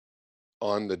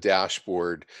 on the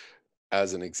dashboard,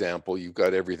 as an example, you've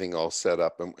got everything all set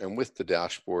up, and with the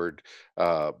dashboard,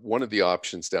 one of the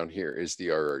options down here is the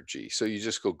RRG. So you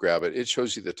just go grab it. It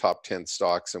shows you the top 10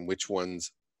 stocks and which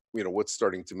ones, what's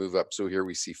starting to move up. So here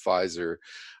we see Pfizer,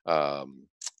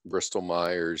 Bristol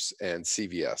Myers, and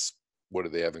CVS. What do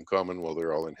they have in common? Well,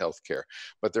 they're all in healthcare,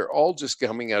 but they're all just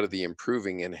coming out of the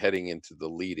improving and heading into the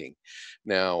leading.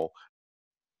 Now,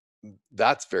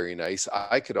 that's very nice.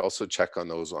 I could also check on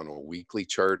those on a weekly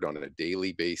chart, on a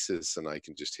daily basis, and I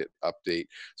can just hit update.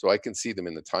 So I can see them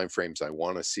in the time frames I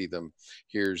want to see them.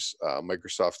 Here's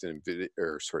Microsoft and Nvidia,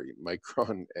 or sorry,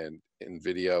 Micron and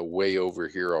Nvidia way over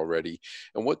here already.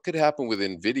 And what could happen with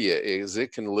Nvidia is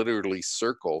it can literally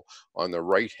circle on the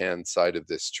right-hand side of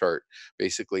this chart,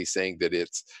 basically saying that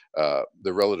it's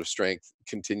the relative strength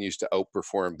continues to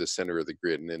outperform the center of the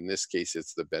grid. And in this case,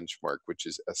 it's the benchmark, which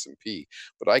is S&P.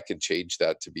 But I can change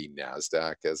that to be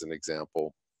NASDAQ as an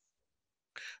example.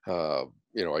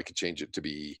 I could change it to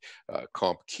be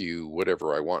CompQ,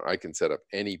 whatever I want. I can set up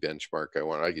any benchmark I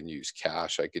want. I can use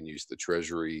cash. I can use the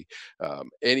treasury,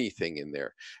 anything in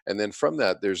there. And then from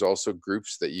that, there's also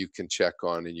groups that you can check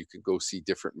on, and you can go see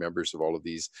different members of all of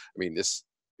these. I mean, this,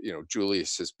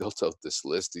 Julius has built out this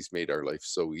list. He's made our life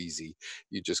so easy.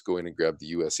 You just go in and grab the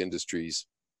US industries,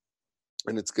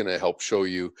 and it's going to help show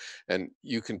you, and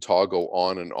you can toggle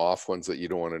on and off ones that you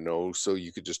don't want to know. So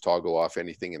you could just toggle off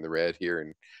anything in the red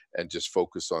here and just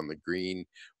focus on the green.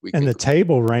 And the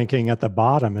table ranking at the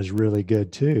bottom is really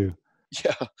good too.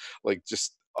 Yeah, like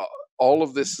just all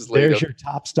of this is laid There's out. your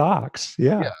top stocks.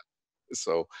 Yeah.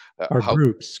 So or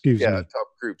groups, excuse me. Top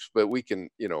groups. But we can,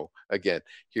 again,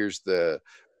 here's the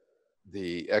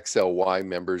XLY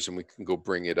members, and we can go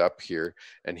bring it up here,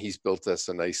 and he's built us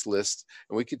a nice list,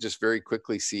 and we could just very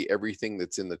quickly see everything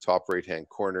that's in the top right hand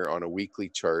corner on a weekly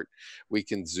chart. We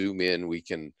can zoom in, we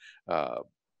can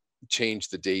change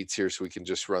the dates here, so we can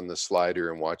just run the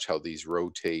slider and watch how these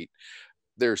rotate.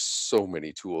 There's so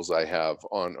many tools I have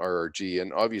on RRG,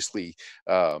 and obviously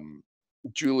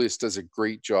Julius does a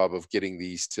great job of getting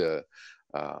these to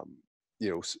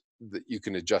that you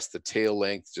can adjust the tail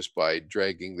length just by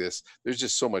dragging this. There's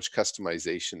just so much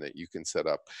customization that you can set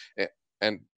up.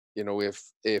 And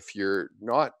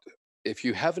if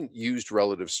you haven't used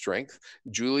relative strength,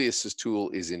 Julius's tool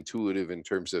is intuitive in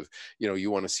terms of, you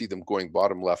want to see them going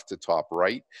bottom left to top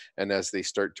right. And as they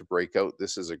start to break out,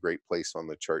 this is a great place on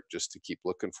the chart just to keep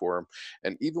looking for them.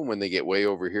 And even when they get way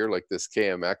over here, like this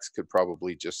KMX could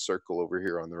probably just circle over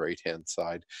here on the right-hand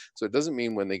side. So it doesn't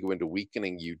mean when they go into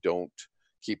weakening, you don't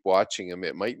keep watching them.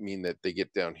 It might mean that they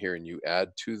get down here and you add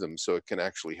to them. So it can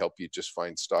actually help you just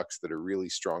find stocks that are really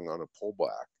strong on a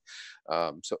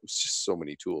pullback. So it's just so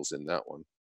many tools in that one.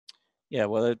 Yeah,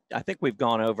 well, I think we've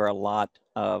gone over a lot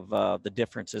of the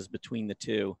differences between the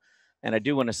two. And I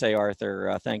do want to say,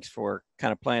 Arthur, thanks for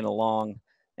kind of playing along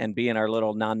and being our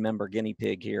little non-member guinea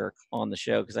pig here on the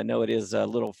show, because I know it is a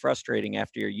little frustrating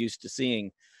after you're used to seeing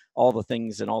all the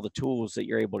things and all the tools that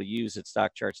you're able to use at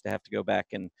StockCharts to have to go back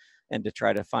and to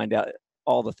try to find out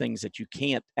all the things that you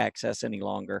can't access any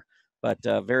longer. But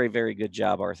very, very good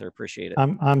job, Arthur. Appreciate it.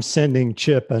 I'm sending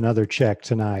Chip another check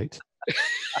tonight.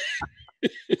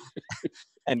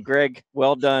 And Greg,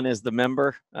 well done as the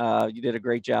member. You did a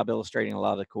great job illustrating a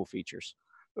lot of the cool features.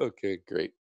 Okay,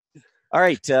 great. All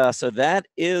right, so that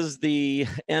is the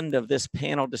end of this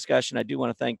panel discussion. I do want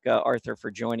to thank Arthur for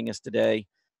joining us today.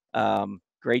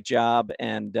 Great job,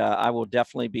 and I will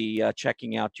definitely be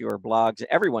checking out your blogs.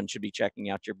 Everyone should be checking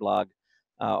out your blog,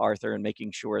 Arthur, and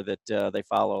making sure that they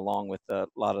follow along with a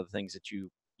lot of the things that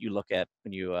you look at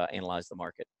when you analyze the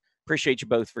market. Appreciate you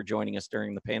both for joining us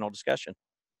during the panel discussion.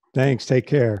 Thanks. Take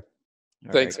care.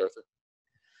 Thanks, Arthur.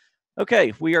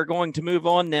 Okay, we are going to move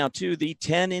on now to the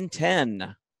 10 in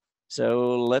 10.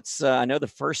 So let's, I know the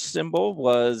first symbol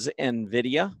was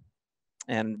NVIDIA.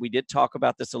 And we did talk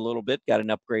about this a little bit, got an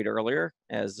upgrade earlier,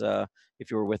 as if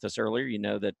you were with us earlier, you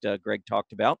know that Greg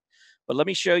talked about. But let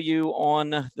me show you on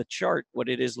the chart what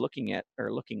it is looking at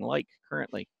or looking like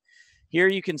currently. Here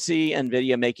you can see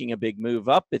NVIDIA making a big move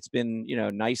up. It's been,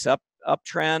 nice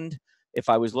uptrend. If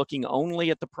I was looking only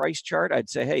at the price chart, I'd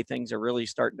say, hey, things are really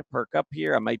starting to perk up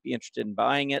here. I might be interested in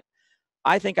buying it.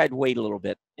 I think I'd wait a little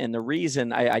bit. And the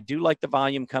reason I do like the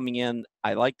volume coming in,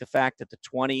 I like the fact that the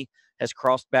 20 has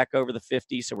crossed back over the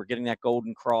 50. So we're getting that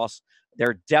golden cross. There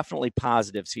are definitely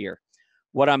positives here.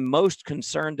 What I'm most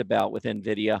concerned about with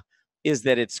NVIDIA is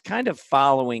that it's kind of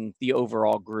following the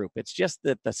overall group. It's just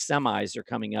that the semis are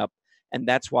coming up, and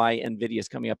that's why NVIDIA is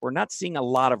coming up. We're not seeing a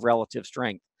lot of relative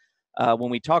strength. When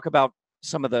we talk about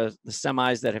some of the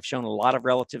semis that have shown a lot of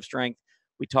relative strength,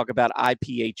 we talk about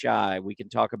IPHI. We can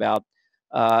talk about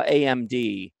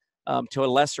AMD. To a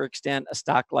lesser extent, a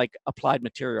stock like Applied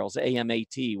Materials,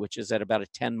 AMAT, which is at about a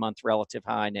 10-month relative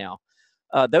high now.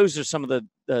 Those are some of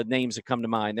the names that come to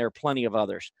mind. There are plenty of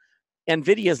others.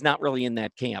 NVIDIA is not really in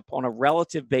that camp. On a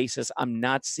relative basis, I'm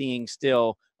not seeing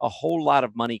still a whole lot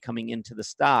of money coming into the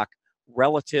stock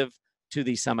relative to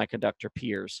the semiconductor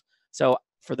peers. So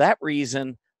for that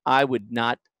reason, I would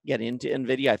not get into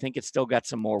NVIDIA. I think it's still got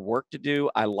some more work to do.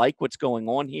 I like what's going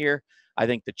on here. I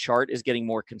think the chart is getting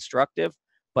more constructive,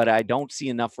 but I don't see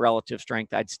enough relative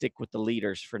strength. I'd stick with the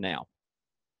leaders for now.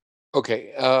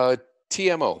 Okay,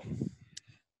 TMO.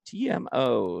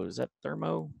 TMO, is that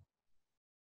Thermo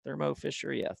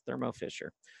Fisher? Yeah, Thermo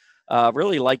Fisher.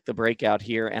 Really like the breakout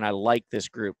here, and I like this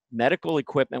group. Medical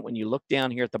equipment, when you look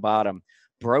down here at the bottom,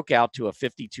 broke out to a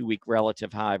 52-week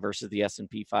relative high versus the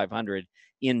S&P 500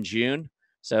 in June.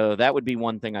 So that would be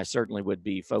one thing I certainly would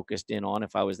be focused in on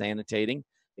if I was annotating,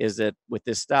 is that with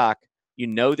this stock, you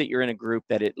know that you're in a group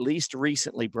that at least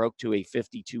recently broke to a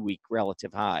 52-week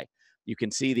relative high. You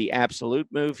can see the absolute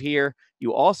move here.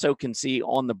 You also can see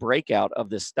on the breakout of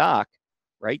the stock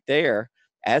right there,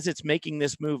 as it's making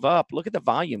this move up, look at the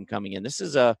volume coming in. This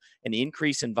is an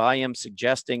increase in volume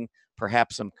suggesting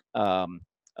perhaps some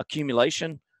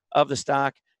accumulation of the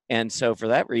stock. And so for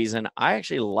that reason, I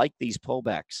actually like these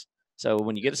pullbacks. So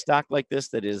when you get a stock like this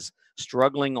that is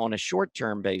struggling on a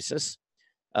short-term basis,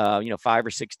 5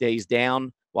 or 6 days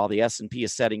down while the S&P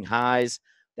is setting highs,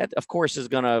 that of course is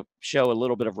going to show a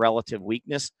little bit of relative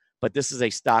weakness, but this is a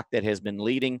stock that has been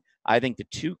leading. I think the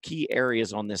two key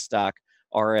areas on this stock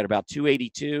are at about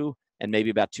 282 and maybe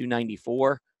about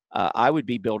 294. I would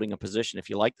be building a position. If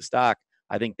you like the stock,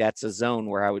 I think that's a zone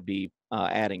where I would be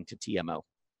adding to TMO.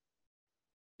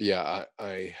 Yeah,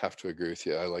 I have to agree with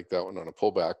you. I like that one on a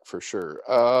pullback for sure.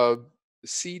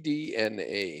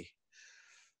 CDNA.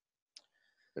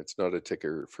 It's not a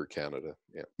ticker for Canada.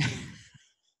 Yeah.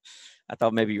 I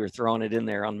thought maybe you were throwing it in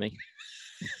there on me.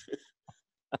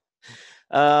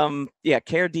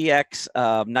 CareDX,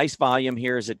 nice volume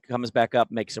here as it comes back up,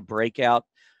 makes a breakout.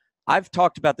 I've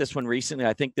talked about this one recently.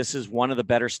 I think this is one of the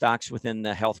better stocks within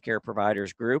the healthcare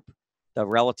providers group. The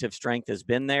relative strength has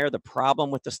been there. The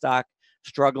problem with the stock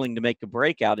struggling to make a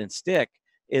breakout and stick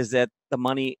is that the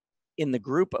money in the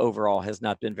group overall has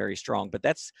not been very strong, but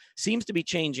that seems to be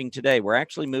changing today. We're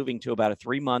actually moving to about a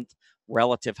 3-month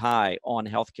relative high on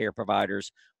healthcare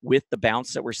providers with the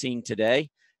bounce that we're seeing today.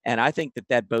 And I think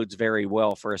that bodes very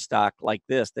well for a stock like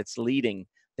this that's leading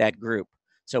that group.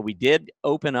 So we did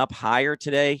open up higher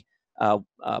today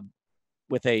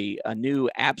with a new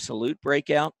absolute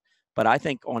breakout. But I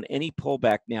think on any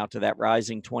pullback now to that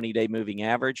rising 20-day moving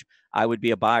average, I would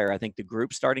be a buyer. I think the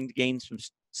group's starting to gain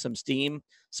some steam,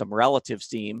 some relative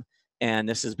steam, and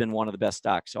this has been one of the best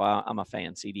stocks. So I'm a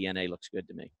fan. CDNA looks good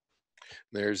to me.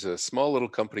 There's a small little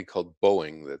company called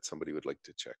Boeing that somebody would like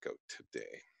to check out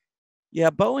today. Yeah,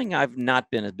 Boeing, I've not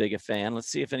been as big a fan. Let's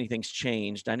see if anything's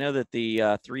changed. I know that the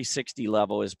 360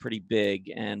 level is pretty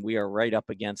big, and we are right up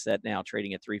against that now,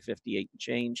 trading at 358 and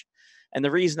change. And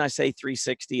the reason I say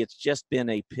 360, it's just been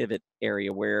a pivot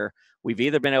area where we've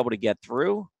either been able to get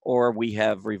through or we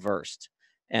have reversed.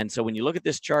 And so when you look at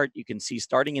this chart, you can see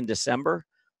starting in December,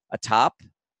 a top,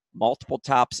 multiple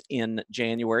tops in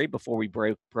January before we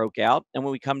broke out. And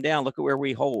when we come down, look at where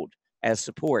we hold as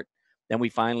support. Then we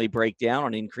finally break down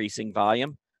on increasing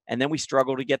volume, and then we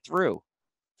struggle to get through.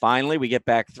 Finally, we get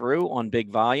back through on big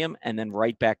volume, and then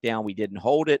right back down. We didn't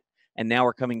hold it, and now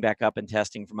we're coming back up and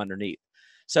testing from underneath.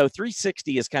 So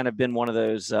 360 has kind of been one of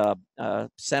those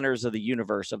centers of the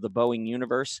universe, of the Boeing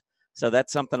universe. So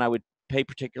that's something I would pay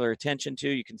particular attention to.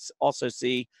 You can also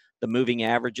see the moving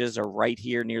averages are right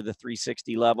here near the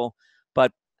 360 level.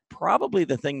 But probably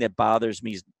the thing that bothers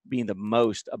me being the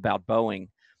most about Boeing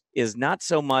is not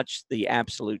so much the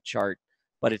absolute chart,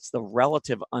 but it's the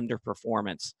relative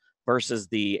underperformance versus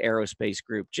the aerospace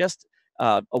group. Just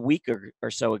a week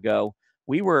or so ago,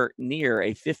 we were near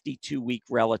a 52-week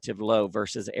relative low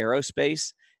versus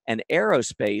aerospace, and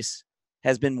aerospace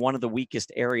has been one of the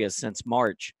weakest areas since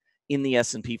March in the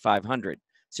S&P 500.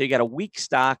 So you got a weak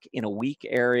stock in a weak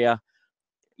area.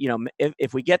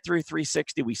 If we get through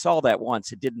 360, we saw that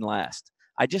once, it didn't last.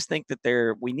 I just think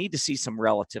that we need to see some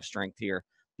relative strength here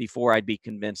before I'd be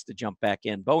convinced to jump back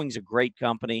in. Boeing's a great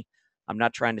company. I'm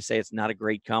not trying to say it's not a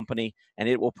great company, and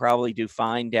it will probably do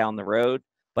fine down the road.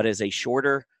 But as a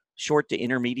short to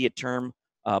intermediate term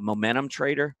momentum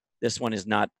trader, this one is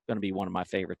not going to be one of my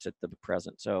favorites at the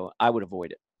present. So I would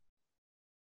avoid it.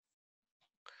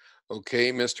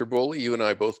 Okay, Mr. Bowley, you and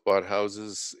I both bought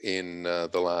houses in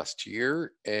the last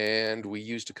year, and we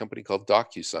used a company called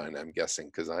DocuSign, I'm guessing,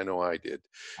 because I know I did.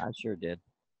 I sure did.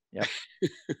 Yep.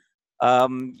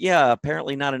 Yeah,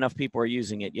 apparently not enough people are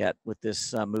using it yet with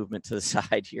this movement to the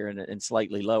side here and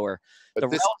slightly lower. But The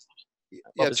this,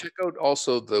 relative, yeah, check out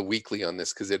also the weekly on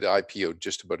this because it IPO'd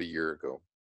just about a year ago.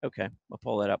 okay, I'll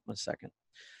pull that up in a second.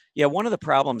 Yeah, one of the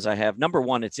problems I have, number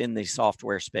one, it's in the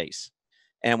software space.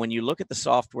 And when you look at the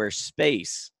software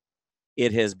space,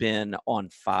 it has been on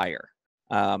fire.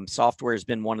 Software has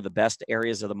been one of the best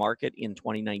areas of the market in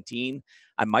 2019.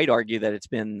 I might argue that it's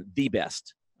been the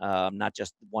best, not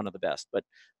just one of the best, but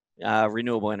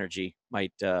renewable energy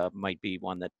might be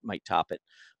one that might top it.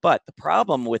 But the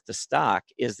problem with the stock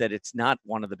is that it's not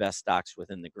one of the best stocks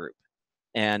within the group.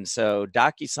 And so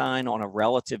DocuSign on a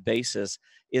relative basis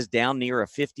is down near a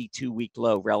 52-week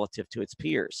low relative to its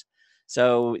peers.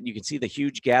 So you can see the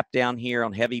huge gap down here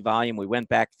on heavy volume. We went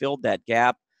back, filled that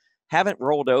gap, haven't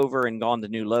rolled over and gone to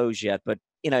new lows yet, but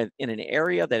in an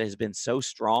area that has been so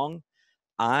strong,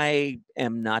 I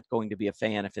am not going to be a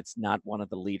fan if it's not one of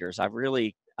the leaders. I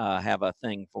really have a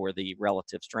thing for the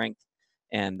relative strength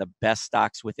and the best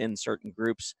stocks within certain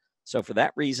groups. So for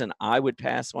that reason, I would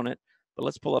pass on it. But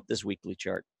let's pull up this weekly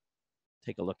chart.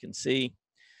 Take a look and see.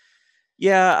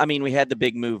 Yeah, I mean, we had the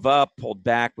big move up, pulled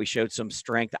back. We showed some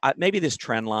strength. Maybe this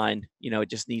trend line, it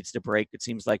just needs to break. It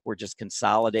seems like we're just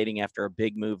consolidating after a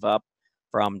big move up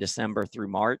from December through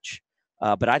March.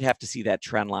 But I'd have to see that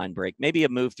trend line break. Maybe a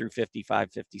move through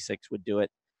 55, 56 would do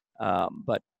it.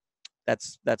 But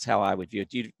that's how I would view it.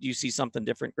 Do you see something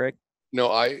different, Greg? No,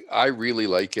 I really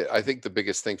like it. I think the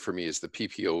biggest thing for me is the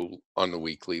PPO on the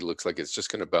weekly looks like it's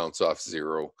just going to bounce off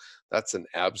zero. That's an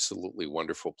absolutely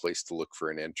wonderful place to look for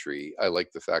an entry. I like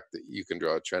the fact that you can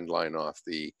draw a trend line off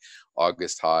the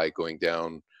August high going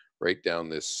down right down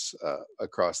this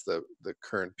across the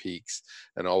current peaks,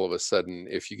 and all of a sudden,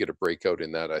 if you get a breakout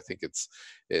in that, I think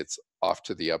it's off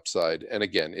to the upside. And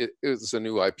again, it was a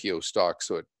new IPO stock,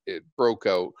 so it broke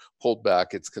out, pulled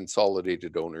back, it's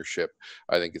consolidated ownership.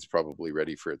 I think it's probably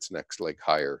ready for its next leg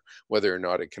higher. Whether or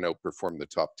not it can outperform the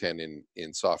top 10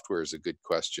 in software is a good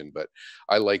question, but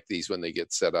I like these when they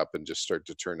get set up and just start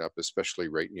to turn up, especially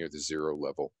right near the zero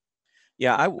level.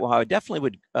 Yeah, I definitely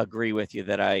would agree with you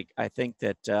that I think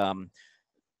that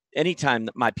anytime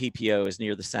that my PPO is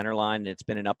near the center line and it's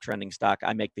been an uptrending stock,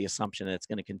 I make the assumption that it's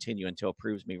going to continue until it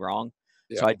proves me wrong.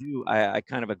 Yeah. So I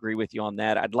kind of agree with you on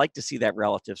that. I'd like to see that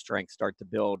relative strength start to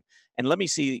build. And let me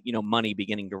see, money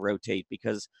beginning to rotate,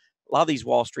 because a lot of these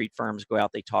Wall Street firms go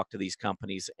out, they talk to these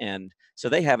companies. And so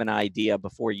they have an idea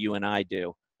before you and I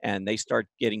do, and they start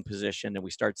getting positioned and we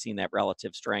start seeing that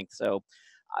relative strength. So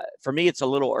for me, it's a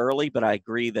little early, but I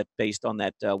agree that based on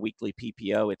that weekly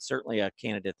PPO, it's certainly a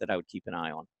candidate that I would keep an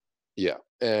eye on. Yeah,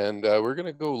 and we're going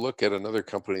to go look at another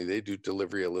company. They do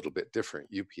delivery a little bit different,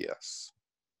 UPS.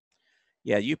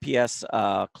 Yeah, UPS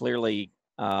clearly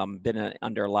been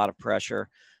under a lot of pressure.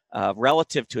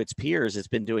 Relative to its peers, it's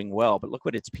been doing well, but look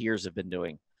what its peers have been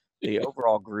doing. The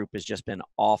overall group has just been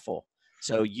awful.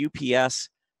 So UPS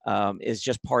is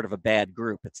just part of a bad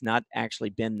group. It's not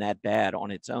actually been that bad on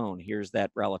its own. Here's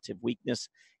that relative weakness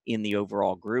in the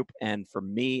overall group. And for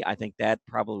me, I think that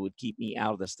probably would keep me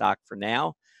out of the stock for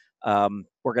now.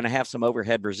 We're going to have some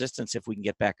overhead resistance if we can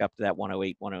get back up to that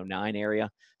 108, 109 area.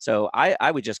 So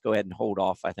I would just go ahead and hold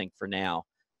off, I think, for now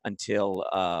until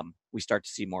we start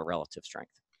to see more relative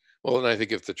strength. Well, and I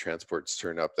think if the transports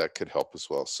turn up, that could help as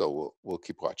well. So we'll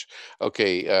keep watch.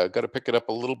 Okay, got to pick it up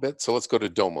a little bit. So let's go to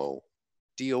Domo.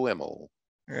 DOMO. All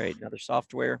right, another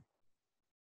software.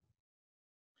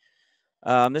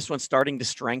 This one's starting to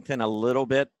strengthen a little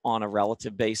bit on a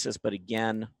relative basis, but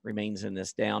again, remains in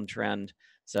this downtrend.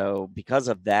 So because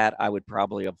of that, I would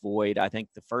probably avoid. I think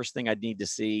the first thing I'd need to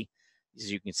see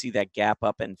is you can see that gap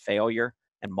up and failure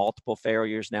and multiple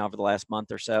failures now over the last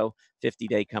month or so,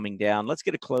 50-day coming down. Let's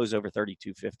get a close over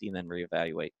 32.50 and then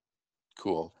reevaluate.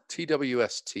 Cool.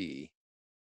 TWST.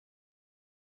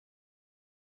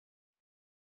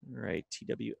 All right,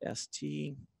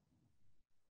 TWST.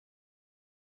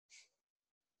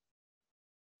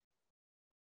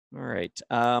 All right,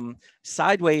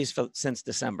 sideways since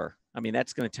December. I mean,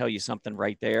 that's going to tell you something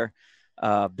right there.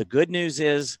 The good news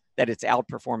is that it's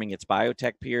outperforming its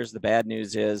biotech peers. The bad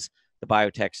news is the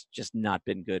biotech's just not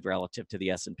been good relative to the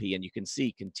S&P, and you can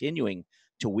see continuing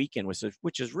to weaken,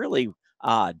 which is really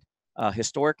odd.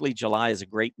 Historically, July is a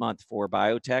great month for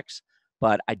biotechs,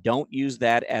 but I don't use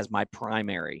that as my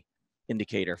primary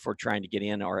indicator for trying to get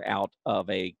in or out of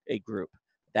a group.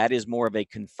 that is more of a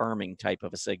confirming type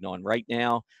of a signal. And right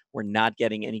now, we're not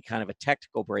getting any kind of a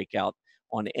technical breakout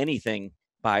on anything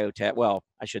biotech. Well,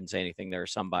 I shouldn't say anything. There are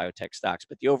some biotech stocks,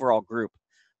 but the overall group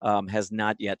has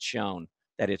not yet shown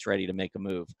that it's ready to make a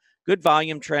move. Good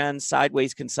volume trend,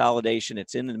 sideways consolidation.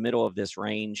 It's in the middle of this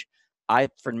range.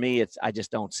 For me, I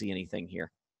just don't see anything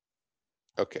here.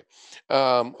 Okay.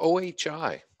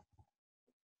 OHI.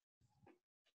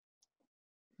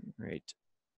 Right.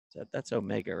 That's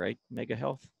Omega, right? Omega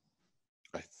Health?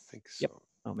 I think so. Yep.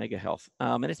 Omega Health.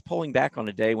 And it's pulling back on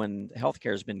a day when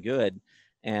healthcare has been good.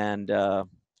 And,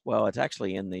 well, it's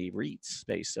actually in the REIT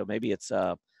space. So maybe it's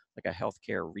like a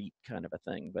healthcare REIT kind of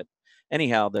a thing. But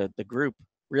anyhow, the group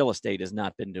real estate has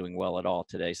not been doing well at all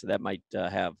today. So that might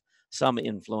have some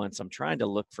influence. I'm trying to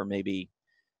look for maybe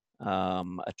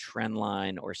a trend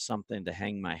line or something to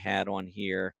hang my hat on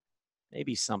here.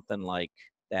 Maybe something like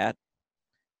that,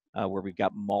 where we've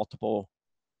got multiple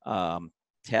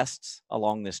tests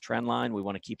along this trend line. We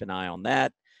want to keep an eye on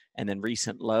that. And then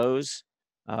recent lows,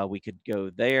 we could go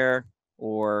there,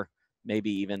 or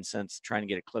maybe even, since trying to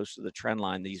get it close to the trend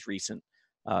line, these recent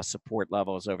support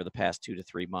levels over the past 2 to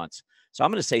 3 months. So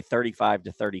I'm going to say 35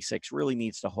 to 36 really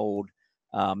needs to hold.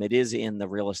 It is in the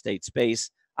real estate space.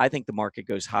 I think the market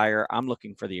goes higher. I'm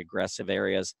looking for the aggressive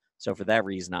areas. So for that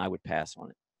reason, I would pass on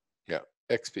it. Yeah.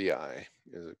 XBI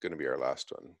is going to be our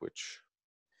last one, which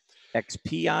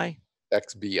XPI?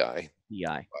 XBI.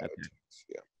 BI. Okay.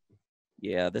 Yeah.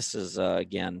 Yeah, this is,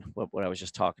 again, what I was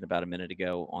just talking about a minute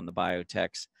ago on the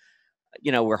biotechs.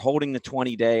 You know, we're holding the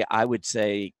 20-day. I would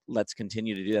say let's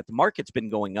continue to do that. The market's been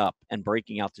going up and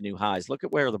breaking out to new highs. Look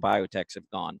at where the biotechs have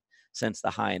gone since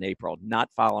the high in April, not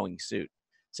following suit.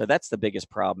 So that's the biggest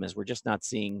problem, is we're just not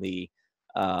seeing that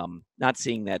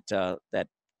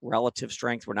relative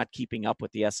strength. We're not keeping up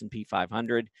with the S&P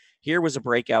 500. Here was a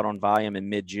breakout on volume in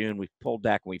mid-June. We've pulled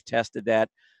back and we've tested that.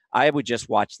 I would just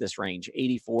watch this range,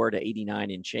 84 to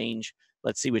 89 and change.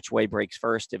 Let's see which way breaks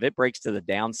first. If it breaks to the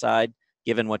downside,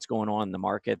 given what's going on in the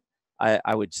market,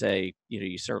 I would say,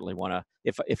 you certainly want to,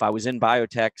 if I was in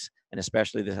biotechs, and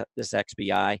especially this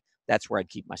XBI, that's where I'd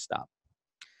keep my stop.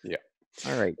 Yeah.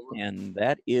 All right. And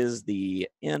that is the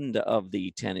end of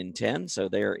the 10 in 10. So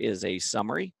there is a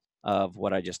summary of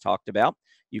what I just talked about.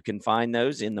 You can find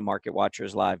those in the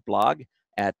MarketWatchers live blog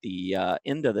at the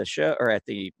end of the show, or at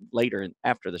the later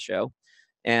after the show.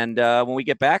 And when we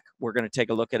get back, we're going to take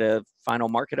a look at a final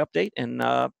market update and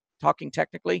talking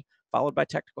technically, followed by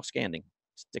technical scanning.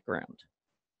 Stick around.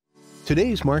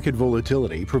 Today's market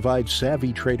volatility provides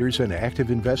savvy traders and active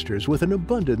investors with an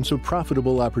abundance of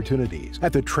profitable opportunities.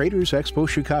 At the Traders Expo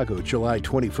Chicago, July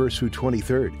 21st through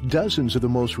 23rd, dozens of the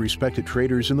most respected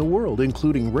traders in the world,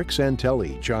 including Rick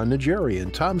Santelli, John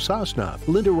Najarian, Tom Sosnoff,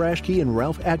 Linda Raschke, and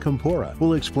Ralph Acampora,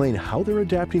 will explain how they're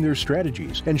adapting their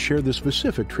strategies and share the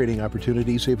specific trading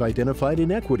opportunities they've identified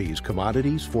in equities,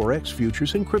 commodities, forex,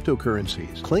 futures, and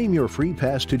cryptocurrencies. Claim your free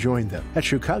pass to join them at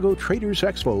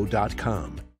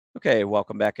chicagotradersexpo.com. Okay,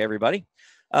 welcome back, everybody.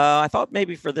 I thought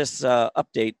maybe for this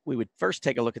update, we would first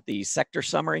take a look at the sector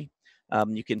summary.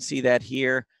 You can see that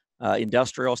here,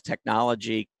 industrials,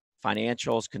 technology,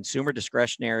 financials, consumer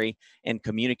discretionary, and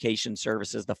communication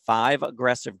services. The 5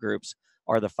 aggressive groups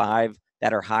are the 5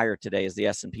 that are higher today as the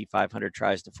S&P 500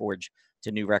 tries to forge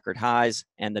to new record highs,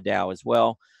 and the Dow as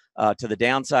well. To the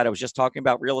downside, I was just talking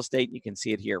about real estate. You can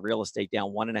see it here. Real estate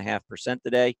down 1.5%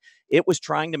 today. It was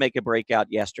trying to make a breakout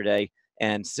yesterday,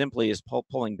 and simply is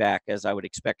pulling back, as I would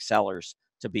expect sellers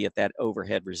to be at that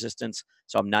overhead resistance.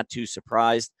 So I'm not too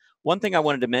surprised. One thing I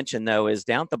wanted to mention, though, is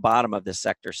down at the bottom of this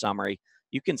sector summary,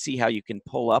 you can see how you can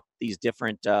pull up these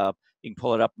different, you can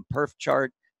pull it up in perf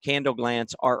chart, candle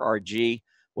glance, RRG.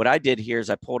 What I did here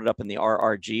is I pulled it up in the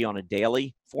RRG on a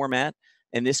daily format,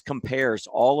 and this compares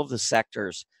all of the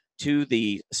sectors to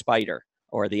the spider,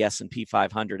 or the S&P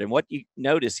 500. And what you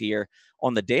notice here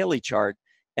on the daily chart,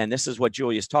 and this is what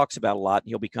Julius talks about a lot, and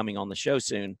he'll be coming on the show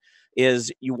soon,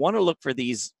 is you want to look for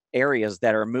these areas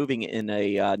that are moving in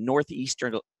a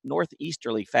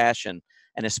northeasterly fashion,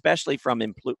 and especially from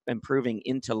improving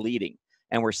into leading.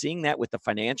 And we're seeing that with the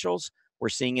financials. We're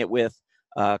seeing it with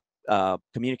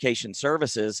communication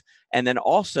services. And then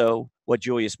also what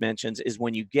Julius mentions is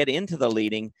when you get into the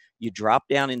leading, you drop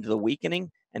down into the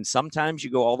weakening, and sometimes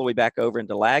you go all the way back over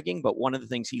into lagging. But one of the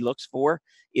things he looks for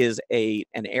is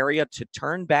an area to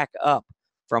turn back up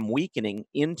from weakening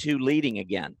into leading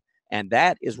again. And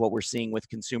that is what we're seeing with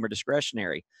consumer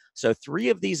discretionary. So 3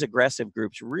 of these aggressive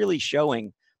groups really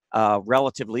showing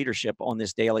relative leadership on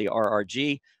this daily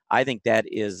RRG. I think that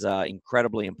is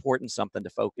incredibly important, something to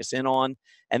focus in on.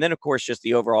 And then, of course, just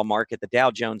the overall market. The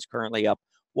Dow Jones currently up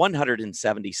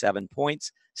 177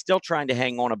 points, still trying to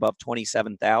hang on above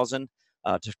 27,000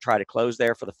 to try to close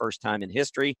there for the first time in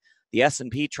history. The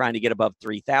S&P trying to get above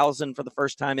 3,000 for the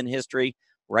first time in history.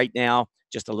 Right now,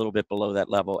 just a little bit below that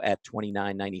level at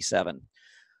 29.97.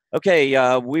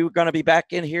 Okay, we're going to be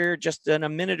back in here just in a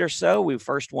minute or so. We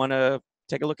first want to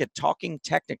take a look at talking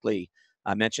technically.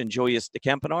 I mentioned Julius de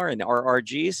Kempenaar and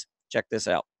RRGs. Check this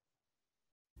out.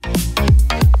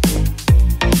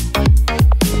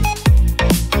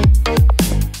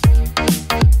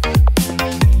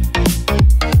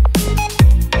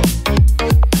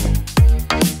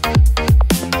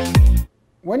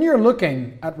 When you're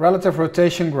looking at relative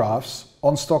rotation graphs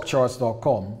on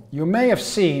StockCharts.com, you may have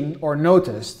seen or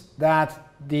noticed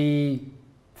that the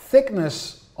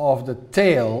thickness of the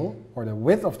tail or the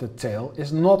width of the tail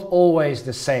is not always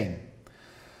the same.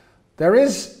 There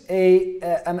is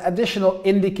an additional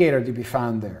indicator to be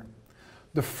found there.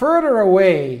 The further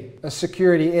away a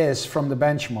security is from the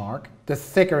benchmark, the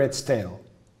thicker its tail.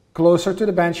 Closer to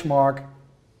the benchmark,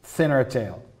 thinner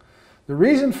tail. The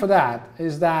reason for that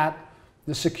is that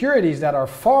the securities that are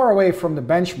far away from the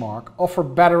benchmark offer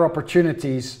better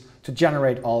opportunities to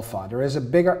generate alpha. There is a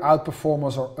bigger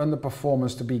outperformance or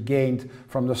underperformance to be gained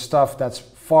from the stuff that's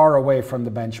far away from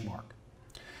the benchmark.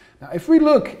 Now, if we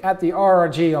look at the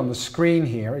RRG on the screen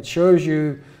here, it shows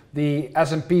you the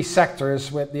S&P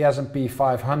sectors with the S&P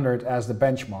 500 as the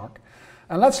benchmark.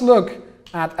 And let's look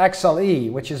at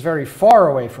XLE, which is very far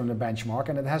away from the benchmark,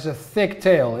 and it has a thick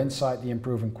tail inside the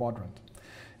improving quadrant.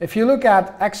 If you look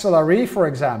at XLRE, for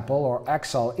example, or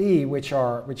XLE, which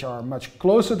are much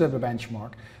closer to the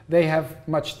benchmark, they have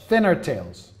much thinner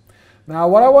tails. Now,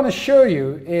 what I want to show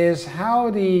you is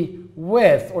how the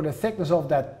width or the thickness of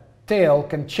that tail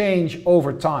can change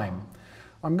over time.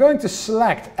 I'm going to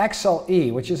select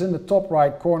XLE, which is in the top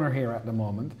right corner here at the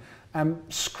moment, and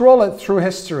scroll it through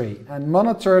history and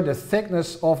monitor the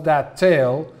thickness of that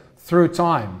tail through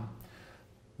time.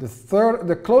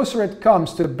 The closer it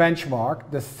comes to the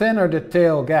benchmark, the thinner the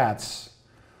tail gets.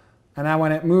 And then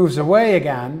when it moves away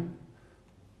again,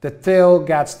 the tail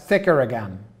gets thicker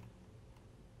again.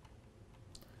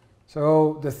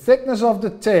 So the thickness of the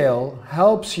tail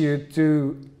helps you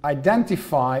to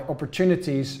identify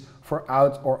opportunities for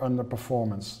out or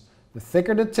underperformance. The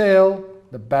thicker the tail,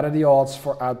 the better the odds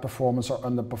for outperformance or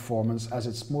underperformance as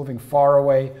it's moving far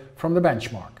away from the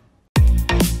benchmark.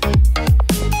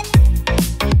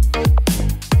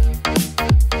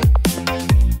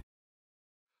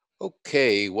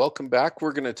 Okay, welcome back.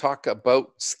 We're going to talk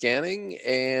about scanning,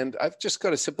 and I've just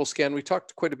got a simple scan. We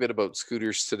talked quite a bit about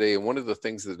scooters today, and one of the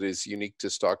things that is unique to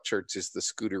StockCharts is the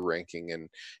scooter ranking, and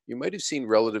you might have seen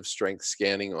relative strength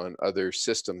scanning on other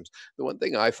systems. The one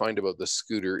thing I find about the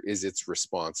scooter is it's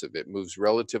responsive. It moves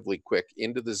relatively quick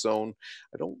into the zone.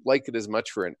 I don't like it as much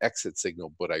for an exit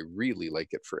signal, but I really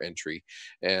like it for entry,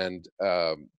 and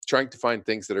trying to find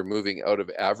things that are moving out of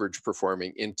average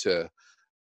performing into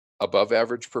above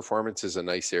average performance is a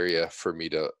nice area for me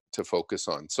to focus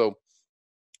on. So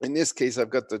in this case,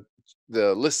 I've got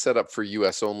the list set up for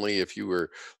US only. If you were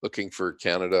looking for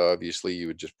Canada, obviously you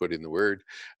would just put in the word.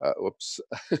 Whoops,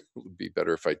 it would be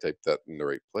better if I typed that in the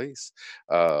right place.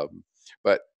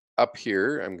 But up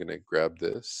here, I'm going to grab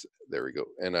this. There we go.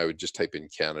 And I would just type in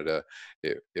Canada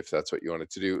if that's what you wanted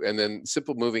to do. And then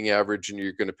simple moving average, and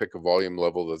you're going to pick a volume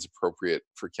level that's appropriate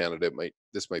for Canada.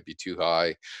 This might be too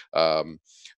high.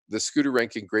 The scooter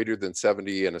ranking greater than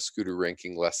 70 and a scooter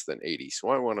ranking less than 80. So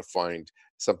I want to find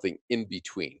something in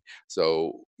between.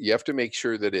 So you have to make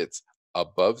sure that it's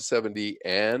above 70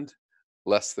 and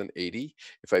less than 80.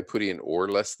 If I put in or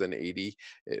less than 80,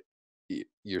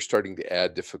 you're starting to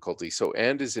add difficulty. So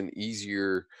and is an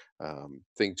easier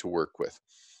thing to work with.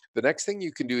 The next thing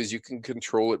you can do is you can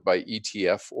control it by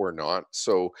ETF or not.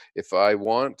 So if I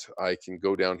want, I can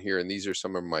go down here, and these are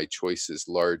some of my choices: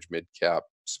 large, mid cap,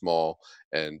 small,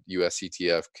 and US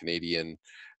ETF, Canadian,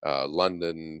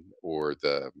 London, or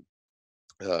the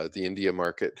India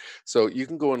market. So you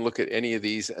can go and look at any of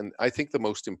these. And I think the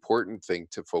most important thing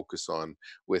to focus on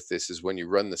with this is when you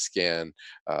run the scan,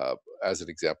 as an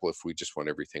example, if we just want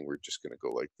everything, we're just going to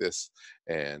go like this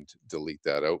and delete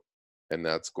that out. And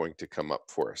that's going to come up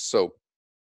for us. So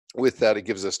with that, it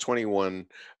gives us 21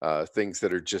 things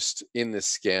that are just in this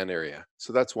scan area.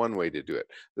 So that's one way to do it.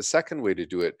 The second way to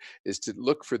do it is to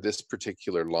look for this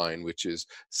particular line, which is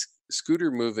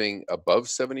scooter moving above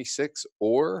 76,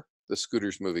 or the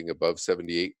scooter's moving above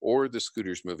 78, or the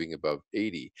scooter's moving above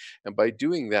 80. And by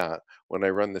doing that, when I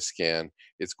run the scan,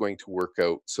 it's going to work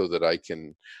out so that I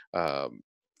can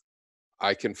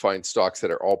find stocks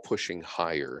that are all pushing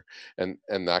higher, and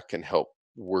that can help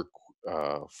work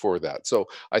for that. So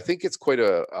I think it's quite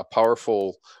a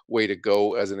powerful way to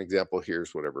go. As an example,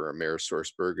 here's whatever,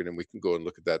 Amerisourceburg, and we can go and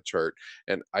look at that chart.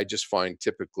 And I just find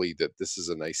typically that this is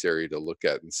a nice area to look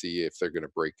at and see if they're going to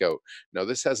break out. Now,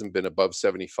 this hasn't been above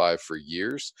 75 for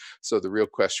years. So the real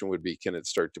question would be, can it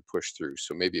start to push through?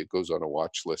 So maybe it goes on a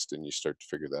watch list and you start to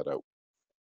figure that out.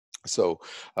 So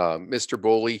Mr.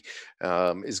 Boley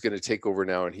is going to take over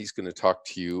now, and he's going to talk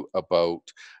to you about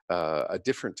a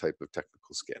different type of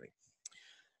technical scanning.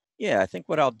 Yeah, I think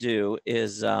what I'll do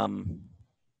is I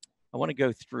want to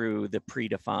go through the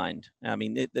predefined. I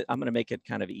mean, I'm going to make it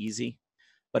kind of easy,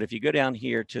 but if you go down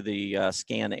here to the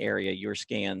scan area, your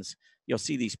scans, you'll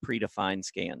see these predefined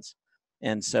scans.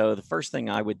 And so the first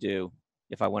thing I would do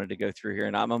if I wanted to go through here,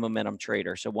 and I'm a momentum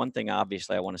trader, so one thing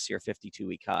obviously I want to see are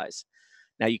 52-week highs.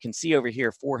 Now you can see over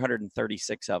here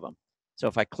 436 of them. So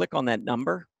if I click on that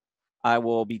number, I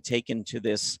will be taken to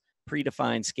this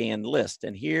predefined scan list.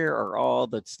 And here are all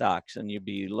the stocks. And you'll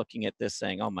be looking at this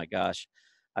saying, oh my gosh,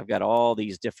 I've got all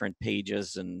these different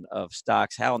pages and of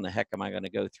stocks. How in the heck am I going to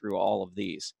go through all of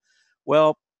these?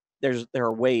 Well, there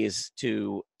are ways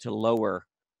to lower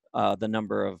the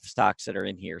number of stocks that are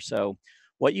in here. So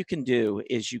what you can do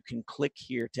is you can click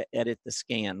here to edit the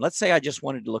scan. Let's say I just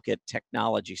wanted to look at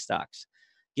technology stocks.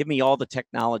 Give me all the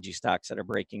technology stocks that are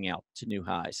breaking out to new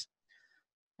highs.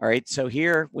 All right, so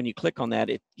here, when you click on that,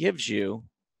 it gives you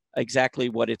exactly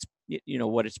what it's,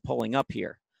 what it's pulling up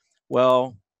here.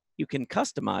 Well, you can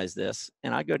customize this,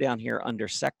 and I go down here under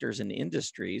sectors and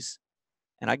industries,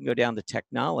 and I can go down to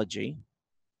technology,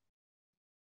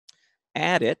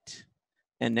 add it,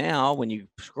 and now when you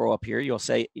scroll up here, you'll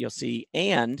see,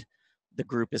 and the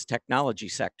group is technology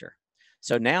sector.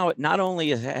 So now it not only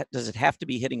does it have to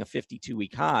be hitting a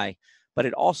 52-week high, but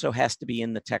it also has to be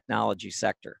in the technology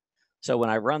sector. So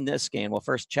when I run this scan, well,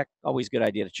 first check, always good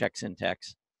idea to check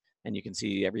syntax, and you can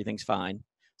see everything's fine.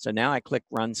 So now I click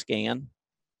run scan,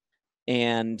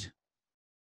 and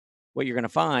what you're going to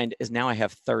find is now I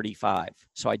have 35.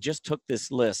 So I just took this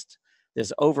list,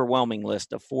 this overwhelming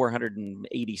list of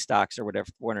 480 stocks or whatever,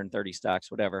 430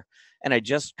 stocks, whatever, and I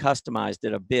just customized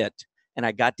it a bit, and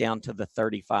I got down to the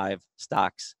 35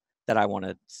 stocks that I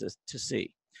wanted to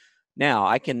see. Now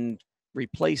I can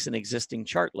replace an existing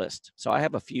chart list. So I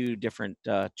have a few different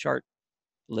chart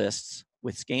lists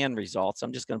with scan results.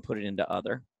 I'm just going to put it into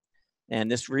other, and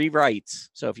this rewrites.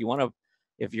 So if you want to,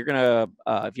 if you're going to,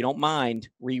 if you don't mind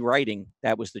rewriting,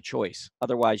 that was the choice.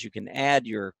 Otherwise, you can add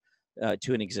your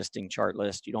to an existing chart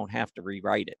list. You don't have to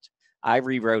rewrite it. I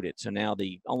rewrote it. So now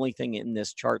the only thing in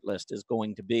this chart list is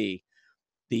going to be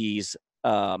these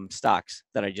stocks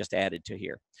that I just added to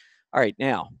here. All right,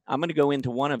 now I'm going to go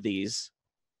into one of these,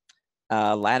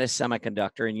 Lattice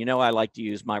Semiconductor, and I like to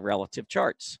use my relative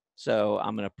charts. So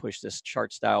I'm going to push this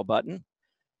chart style button.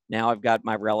 Now I've got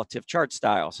my relative chart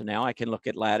style. So now I can look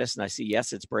at Lattice and I see,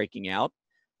 yes, it's breaking out.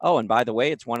 Oh, and by the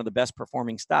way, it's one of the best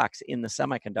performing stocks in the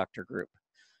semiconductor group.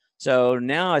 So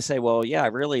now I say, well, yeah, I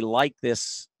really like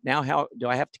this. Now, how do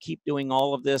I have to keep doing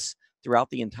all of this throughout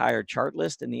the entire chart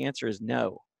list? And the answer is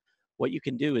no. What you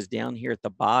can do is down here at the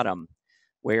bottom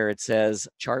where it says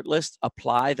chart list,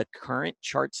 apply the current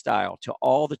chart style to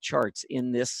all the charts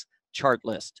in this chart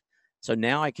list. So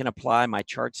now I can apply my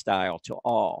chart style to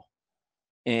all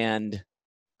and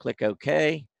click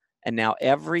OK. And now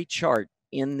every chart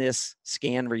in this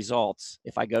scan results,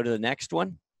 if I go to the next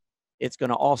one, it's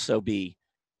going to also be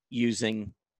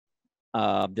using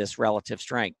this relative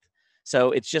strength.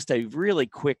 So it's just a really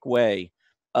quick way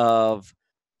of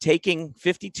taking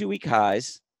 52-week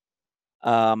highs,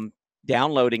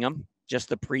 downloading them, just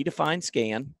the predefined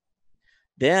scan,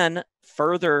 then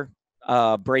further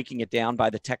breaking it down by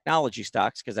the technology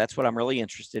stocks, because that's what I'm really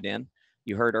interested in.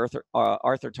 You heard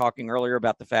Arthur talking earlier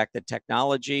about the fact that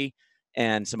technology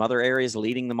and some other areas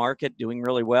leading the market, doing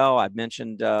really well. I've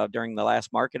mentioned during the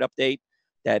last market update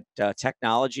that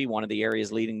technology, one of the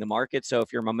areas leading the market. So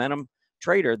if you're a momentum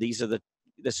trader,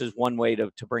 this is one way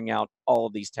to bring out all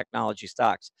of these technology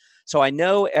stocks. So I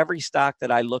know every stock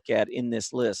that I look at in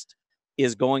this list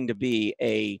is going to be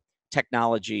a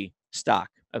technology stock.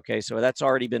 Okay, so that's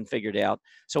already been figured out.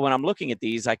 So when I'm looking at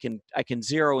these, I can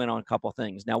zero in on a couple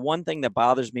things. Now, one thing that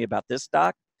bothers me about this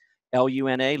stock,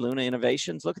 LUNA, Luna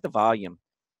Innovations, look at the volume.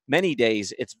 Many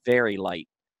days it's very light.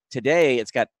 Today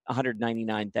it's got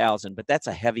 199,000, but that's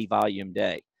a heavy volume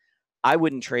day. I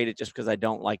wouldn't trade it just because I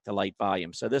don't like the light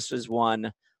volume. So this is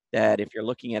one that if you're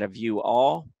looking at a view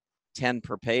all, 10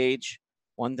 per page,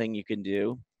 one thing you can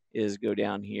do is go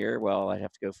down here. Well, I'd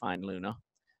have to go find Luna,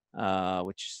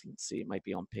 which, let's see, it might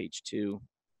be on page 2.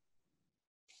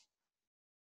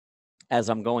 As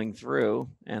I'm going through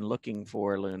and looking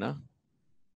for Luna,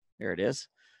 there it is.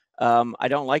 I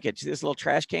don't like it. See this little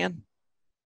trash can?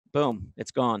 Boom,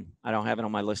 it's gone. I don't have it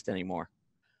on my list anymore.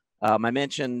 I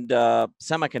mentioned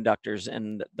semiconductors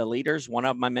and the leaders. One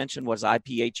of them I mentioned was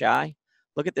IPHI.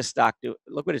 Look at this stock.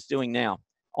 Look what it's doing now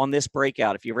on this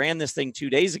breakout. If you ran this thing 2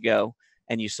 days ago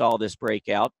and you saw this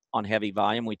breakout on heavy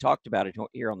volume, we talked about it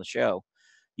here on the show.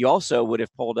 You also would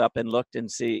have pulled up and looked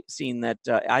and seen that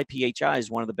IPHI is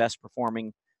one of the best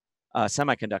performing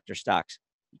semiconductor stocks.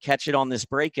 You catch it on this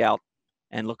breakout,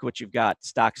 and look what you've got.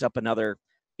 Stock's up another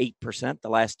 8% the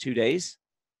last 2 days.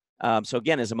 So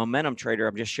again, as a momentum trader,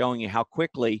 I'm just showing you how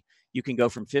quickly you can go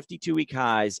from 52-week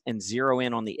highs and zero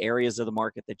in on the areas of the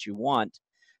market that you want.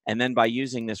 And then by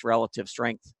using this relative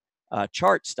strength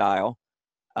chart style,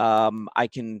 I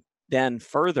can then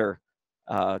further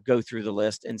go through the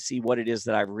list and see what it is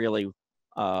that I really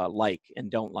like and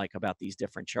don't like about these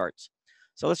different charts.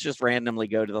 So let's just randomly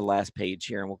go to the last page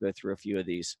here, and we'll go through a few of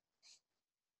these.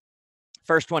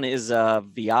 First one is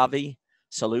Viavi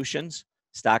Solutions.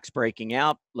 Stock's breaking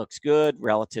out, looks good,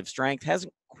 relative strength.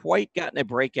 Hasn't quite gotten a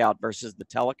breakout versus the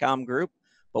telecom group,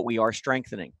 but we are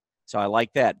strengthening. So I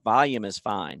like that. Volume is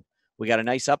fine. We got a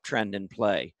nice uptrend in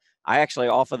play. I actually,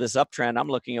 off of this uptrend, I'm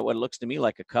looking at what looks to me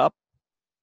like a cup,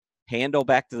 handle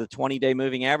back to the 20-day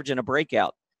moving average, and a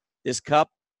breakout. This cup,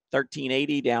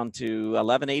 1380 down to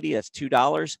 1180, that's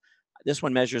 $2. This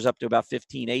one measures up to about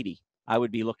 1580. I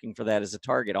would be looking for that as a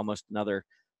target, almost another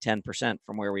 10%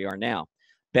 from where we are now.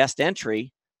 Best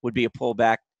entry would be a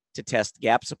pullback to test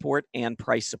gap support and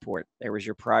price support. There was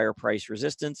your prior price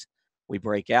resistance. We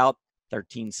break out,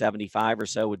 1375 or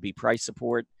so would be price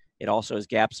support. It also is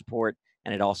gap support,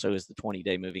 and it also is the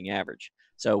 20-day moving average.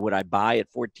 So would I buy at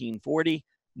 1440?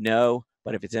 No,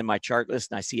 but if it's in my chart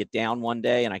list and I see it down one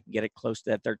day and I can get it close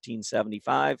to that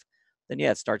 1375, then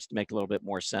yeah, it starts to make a little bit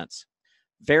more sense.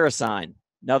 VeriSign,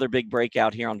 another big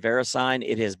breakout here on VeriSign.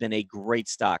 It has been a great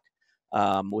stock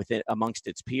with it amongst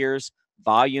its peers.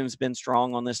 Volume's been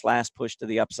strong on this last push to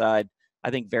the upside.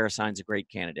 I think VeriSign's a great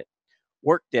candidate.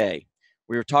 Workday,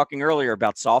 we were talking earlier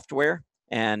about software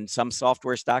and some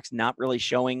software stocks not really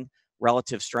showing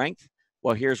relative strength.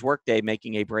 Well, here's Workday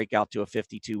making a breakout to a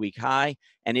 52-week high,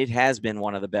 and it has been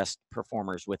one of the best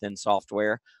performers within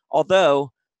software.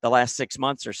 Although the last 6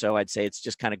 months or so, I'd say it's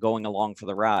just kind of going along for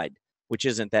the ride, which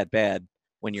isn't that bad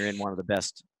when you're in one of the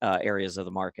best areas of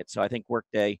the market. So I think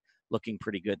Workday looking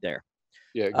pretty good there.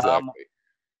 Yeah, exactly.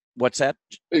 What's that?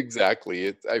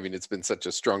 Exactly. I mean, it's been such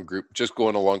a strong group. Just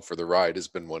going along for the ride has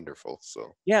been wonderful.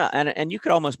 So yeah, and you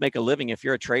could almost make a living if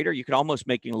you're a trader. You could almost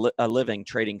make a living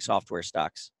trading software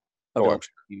stocks over a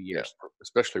few years,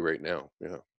 especially right now.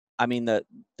 Yeah. I mean, the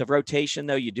rotation,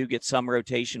 though, you do get some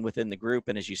rotation within the group,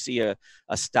 and as you see a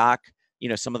stock, you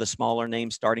know, some of the smaller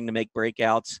names starting to make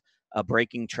breakouts,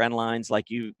 breaking trend lines like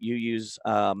you use,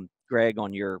 Greg,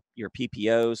 on your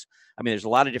PPOs. I mean, there's a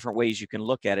lot of different ways you can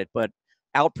look at it, but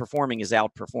outperforming is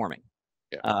outperforming.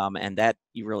 Yeah. And that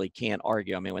you really can't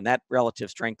argue. I mean, when that relative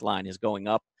strength line is going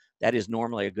up, that is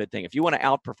normally a good thing. If you want to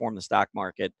outperform the stock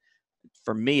market,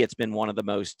 for me, it's been one of the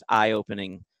most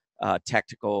eye-opening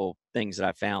technical things that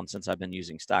I've found since I've been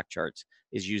using stock charts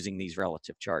is using these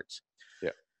relative charts.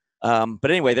 Yeah. But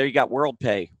anyway, there you got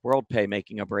WorldPay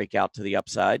making a breakout to the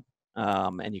upside.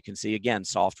 And you can see, again,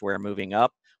 software moving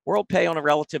up. WorldPay on a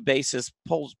relative basis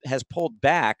has pulled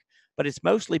back, but it's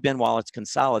mostly been while it's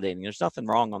consolidating. There's nothing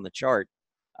wrong on the chart.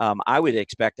 I would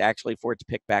expect actually for it to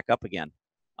pick back up again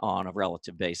on a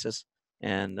relative basis.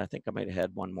 And I think I might have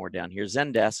had one more down here.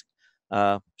 Zendesk,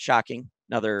 shocking,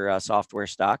 another software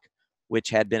stock, which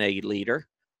had been a leader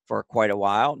for quite a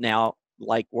while. Now,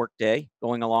 like Workday,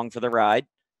 going along for the ride,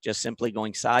 just simply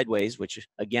going sideways, which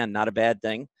again, not a bad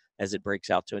thing as it breaks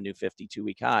out to a new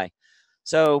 52-week high.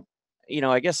 So, you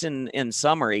know, I guess in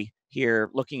summary here,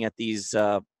 looking at these,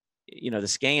 you know, the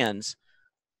scans,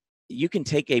 you can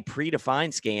take a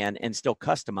predefined scan and still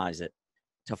customize it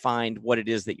to find what it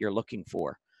is that you're looking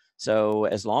for. So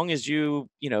as long as you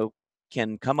know,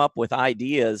 can come up with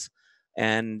ideas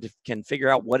and can figure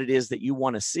out what it is that you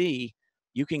want to see,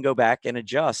 you can go back and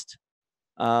adjust,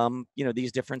 you know,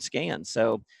 these different scans.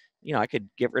 So, you know, I could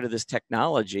get rid of this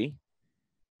technology.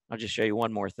 I'll just show you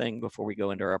one more thing before we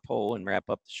go into our poll and wrap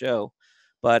up the show.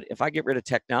 But if I get rid of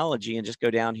technology and just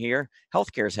go down here,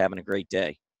 healthcare is having a great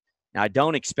day. Now, I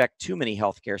don't expect too many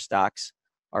healthcare stocks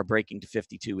are breaking to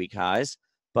 52-week highs,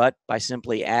 but by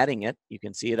simply adding it, you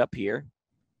can see it up here.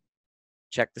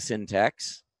 Check the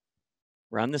syntax,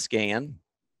 run the scan,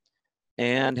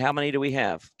 and how many do we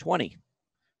have? 20.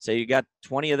 So you got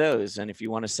 20 of those. And if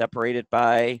you want to separate it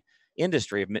by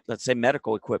industry, let's say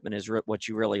medical equipment is what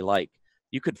you really like,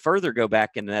 you could further go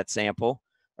back into that sample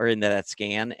or into that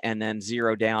scan and then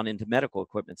zero down into medical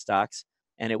equipment stocks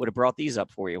and it would have brought these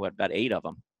up for you. What, about 8 of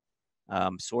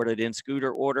them, sorted in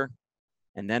scooter order,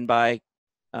 and then by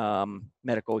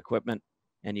medical equipment.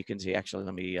 And you can see, actually,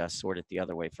 let me sort it the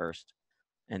other way first.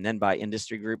 And then by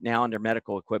industry group. Now under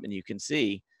medical equipment, you can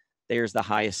see there's the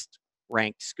highest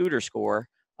ranked scooter score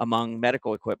among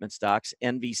medical equipment stocks,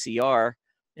 NVCR.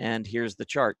 And here's the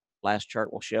chart. Last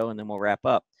chart we'll show, and then we'll wrap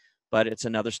up. But it's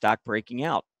another stock breaking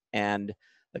out. And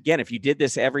again, if you did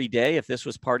this every day, if this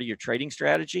was part of your trading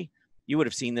strategy, you would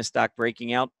have seen this stock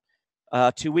breaking out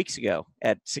 2 weeks ago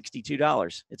at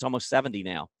 $62. It's almost 70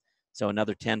 now. So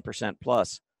another 10%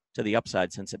 plus to the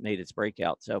upside since it made its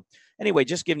breakout. So anyway,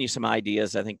 just giving you some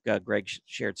ideas. I think Greg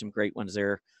shared some great ones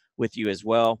there with you as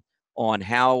well on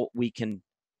how we can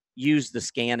use the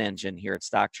scan engine here at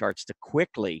StockCharts to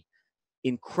quickly,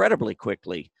 incredibly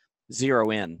quickly, zero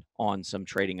in on some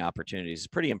trading opportunities. It's a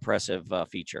pretty impressive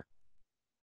feature.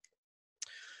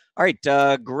 All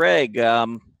right, Greg,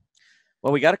 well,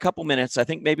 we got a couple minutes. I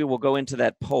think maybe we'll go into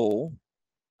that poll,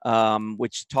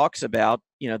 which talks about,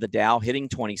 you know, the Dow hitting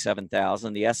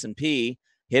 27,000, the S&P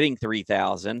hitting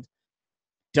 3,000.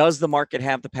 Does the market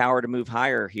have the power to move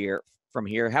higher here from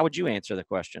here? How would you answer the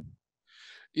question?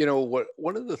 You know what?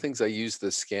 One of the things I use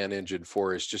the scan engine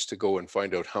for is just to go and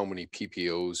find out how many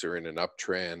PPOs are in an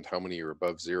uptrend, how many are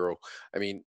above zero. I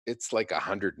mean, it's like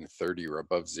 130 or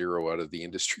above zero out of the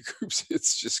industry groups.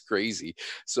 It's just crazy.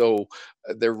 So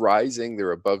they're rising,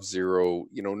 they're above zero.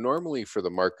 You know, normally for the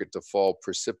market to fall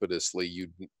precipitously, you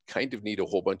kind of need a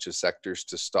whole bunch of sectors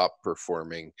to stop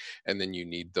performing, and then you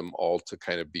need them all to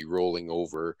kind of be rolling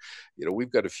over. You know,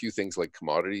 we've got a few things like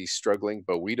commodities struggling,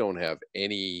 but we don't have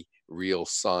any real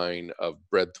sign of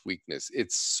breadth weakness.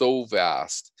 It's so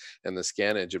vast, and the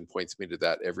scan engine points me to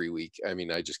that every week. I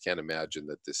mean, I just can't imagine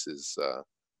that this is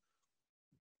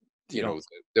you know,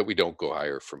 that we don't go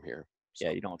higher from here. So.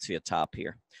 Yeah, you don't see a top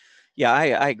here. Yeah,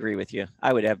 I agree with you.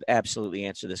 I would have absolutely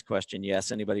answered this question. Yes,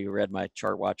 anybody who read my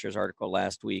ChartWatchers article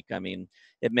last week, I mean,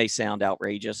 it may sound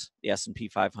outrageous, the S&P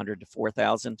 500 to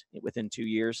 4,000 within 2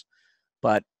 years,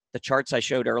 but the charts I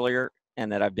showed earlier and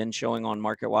that I've been showing on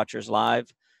MarketWatchers Live,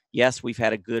 yes, we've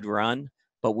had a good run,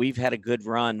 but we've had a good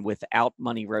run without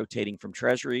money rotating from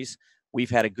treasuries.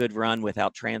 We've had a good run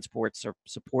without transports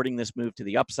supporting this move to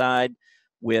the upside,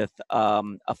 with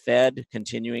a Fed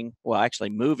continuing, well, actually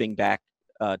moving back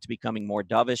to becoming more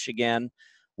dovish again,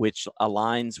 which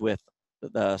aligns with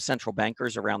the central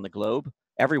bankers around the globe.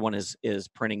 Everyone is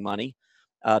printing money.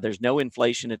 There's no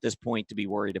inflation at this point to be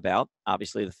worried about.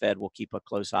 Obviously, the Fed will keep a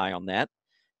close eye on that.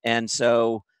 And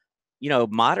so, you know,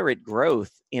 moderate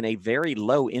growth in a very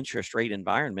low interest rate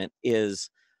environment is,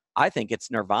 I think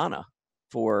it's nirvana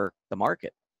for the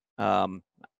market.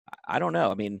 I don't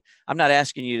know. I mean, I'm not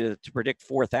asking you to predict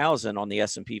 4,000 on the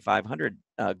S&P 500,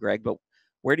 Greg, but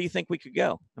where do you think we could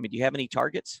go? I mean, do you have any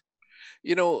targets?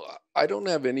 You know, I don't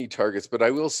have any targets, but I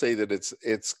will say that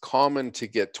it's common to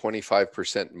get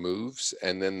 25% moves,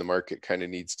 and then the market kind of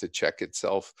needs to check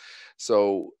itself.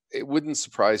 So it wouldn't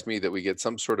surprise me that we get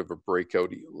some sort of a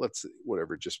breakout. Let's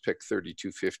whatever, just pick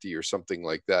 3250 or something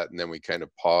like that, and then we kind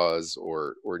of pause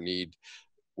or need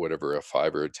whatever, a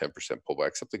 5 or a 10%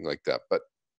 pullback, something like that. But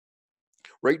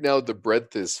right now, the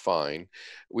breadth is fine.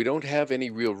 We don't have any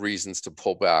real reasons to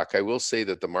pull back. I will say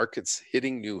that the market's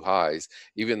hitting new highs,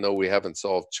 even though we haven't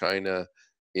solved China,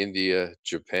 India,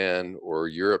 Japan, or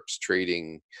Europe's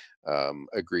trading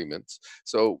agreements.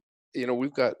 So, you know,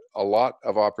 we've got a lot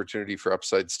of opportunity for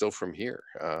upside still from here.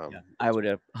 Yeah, I would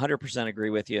 100%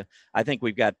 agree with you. I think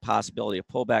we've got possibility of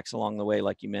pullbacks along the way,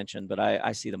 like you mentioned, but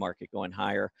I see the market going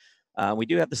higher. We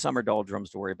do have the summer doldrums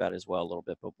to worry about as well a little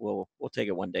bit, but we'll take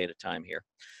it one day at a time here.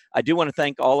 I do want to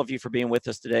thank all of you for being with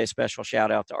us today. Special shout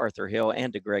out to Arthur Hill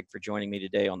and to Greg for joining me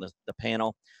today on the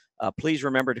panel. Please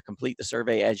remember to complete the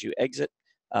survey as you exit.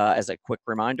 As a quick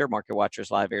reminder, MarketWatchers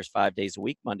Live airs 5 days a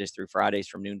week, Mondays through Fridays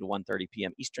from noon to 1:30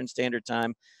 p.m. Eastern Standard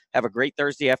Time. Have a great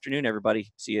Thursday afternoon,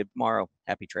 everybody. See you tomorrow.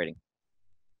 Happy trading.